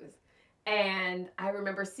Poconos. And I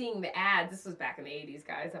remember seeing the ads. This was back in the 80s,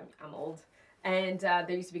 guys. I'm old. And there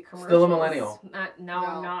used to be commercials. Still a millennial. No,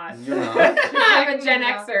 I'm not. You're not? I'm a Gen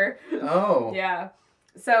Xer. Oh. Yeah.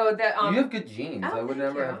 So the you have good genes. I would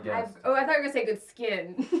never have guessed. I thought you were gonna say good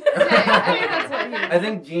skin. I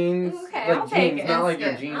think genes, jeans, not like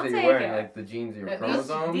your jeans that you're wearing, like the jeans of your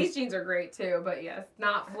chromosomes. These jeans are great too, but yes,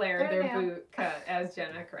 not flared. They're boot cut, as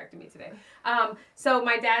Jenna corrected me today. So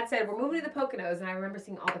my dad said we're moving to the Poconos, and I remember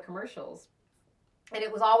seeing all the commercials, and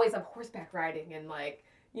it was always of horseback riding and like.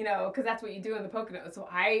 Because that's what you do in the Poconos. So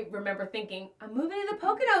I remember thinking, I'm moving to the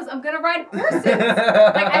Poconos. I'm going to ride horses.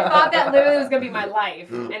 I thought that literally was going to be my life.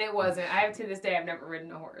 And it wasn't. To this day, I've never ridden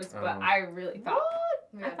a horse. But I really thought,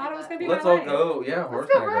 I thought it was going to be my life. Let's all go. Yeah,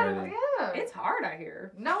 horseback riding. Yeah. It's hard, I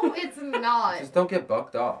hear. No, it's not. Just don't get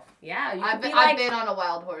bucked off. Yeah. I've been on a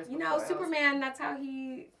wild horse before. Superman, that's how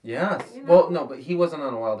he... Yes. Well, no, but he wasn't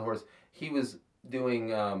on a wild horse. He was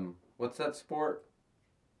doing, what's that sport?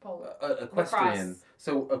 Equestrian. Lacrosse.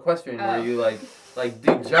 So equestrian where you like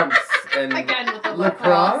do jumps and again with the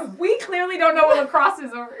lacrosse. We clearly don't know what lacrosse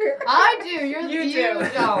is over here. I do. You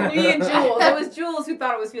don't. Me and Jules. It was Jules who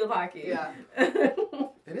thought it was field hockey. Yeah.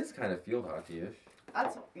 It is kind of field hockey-ish.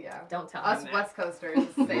 Don't tell us him West Coasters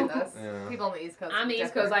say this. Yeah. People on the East Coast. On the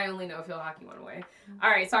East Coast, I only know field hockey one way. All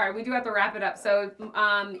right, sorry, we do have to wrap it up. So,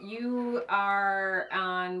 you are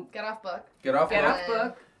on Get Off Book. Get Off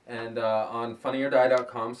Book. And on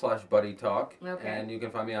funnyordie.com/buddytalk. Okay. And you can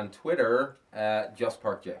find me on Twitter at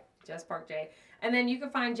JustParkJ. JustParkJ. And then you can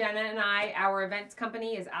find Jenna and I. Our events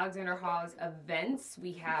company is Alexander Hawes Events.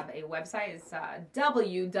 We have a website. It's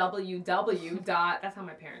www. That's how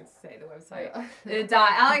my parents say the website.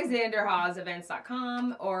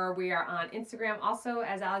 .alexanderhawesevents.com, or we are on Instagram also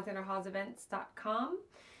as alexanderhawesevents.com.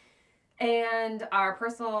 And our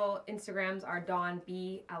personal Instagrams are Dawn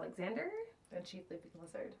B. Alexander. And Chief Leaping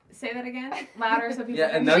Lizard. Say that again, louder so people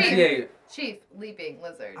can enunciate. Chief Leaping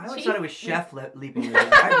Lizard. I always thought it was Chef Leaping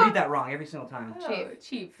Lizard. I read that wrong every single time.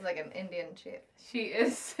 Chief. Like an Indian chief. She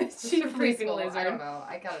is Chief Leaping Lizard. I don't know.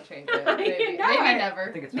 I gotta change it. Maybe never.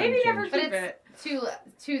 I think it's maybe never keep it. But it's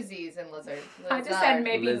two Z's in lizard. I just said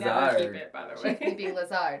maybe never keep it, by the way. Chief Leaping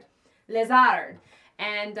Lizard. Lizard.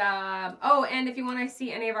 And, and if you want to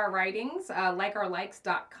see any of our writings,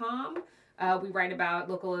 likeourlikes.com. We write about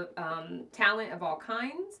local talent of all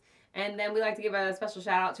kinds. And then we like to give a special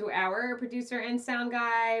shout out to our producer and sound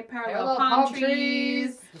guy, Parallel Palm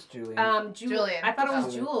Trees. Just Julian. Julian. I thought it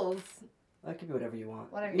was Jules. That could be whatever you want.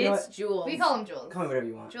 It's Jules. We call him Jules. Call me whatever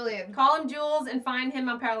you want. Julian. Call him Jules and find him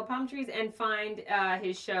on Parallel Palm Trees and find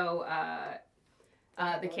his show,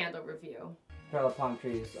 The Candle Review. Parallel Palm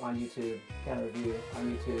Trees on YouTube. Candle Review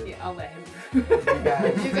on YouTube. Yeah, I'll let him. You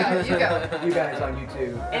guys on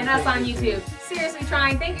YouTube. And us on YouTube. Seriously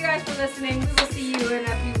trying. Thank you guys for listening. We will see you in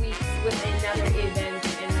a few weeks with another event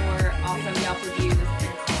and more awesome Yelp reviews.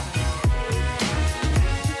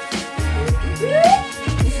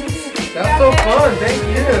 That's so fun.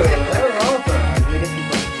 Thank you.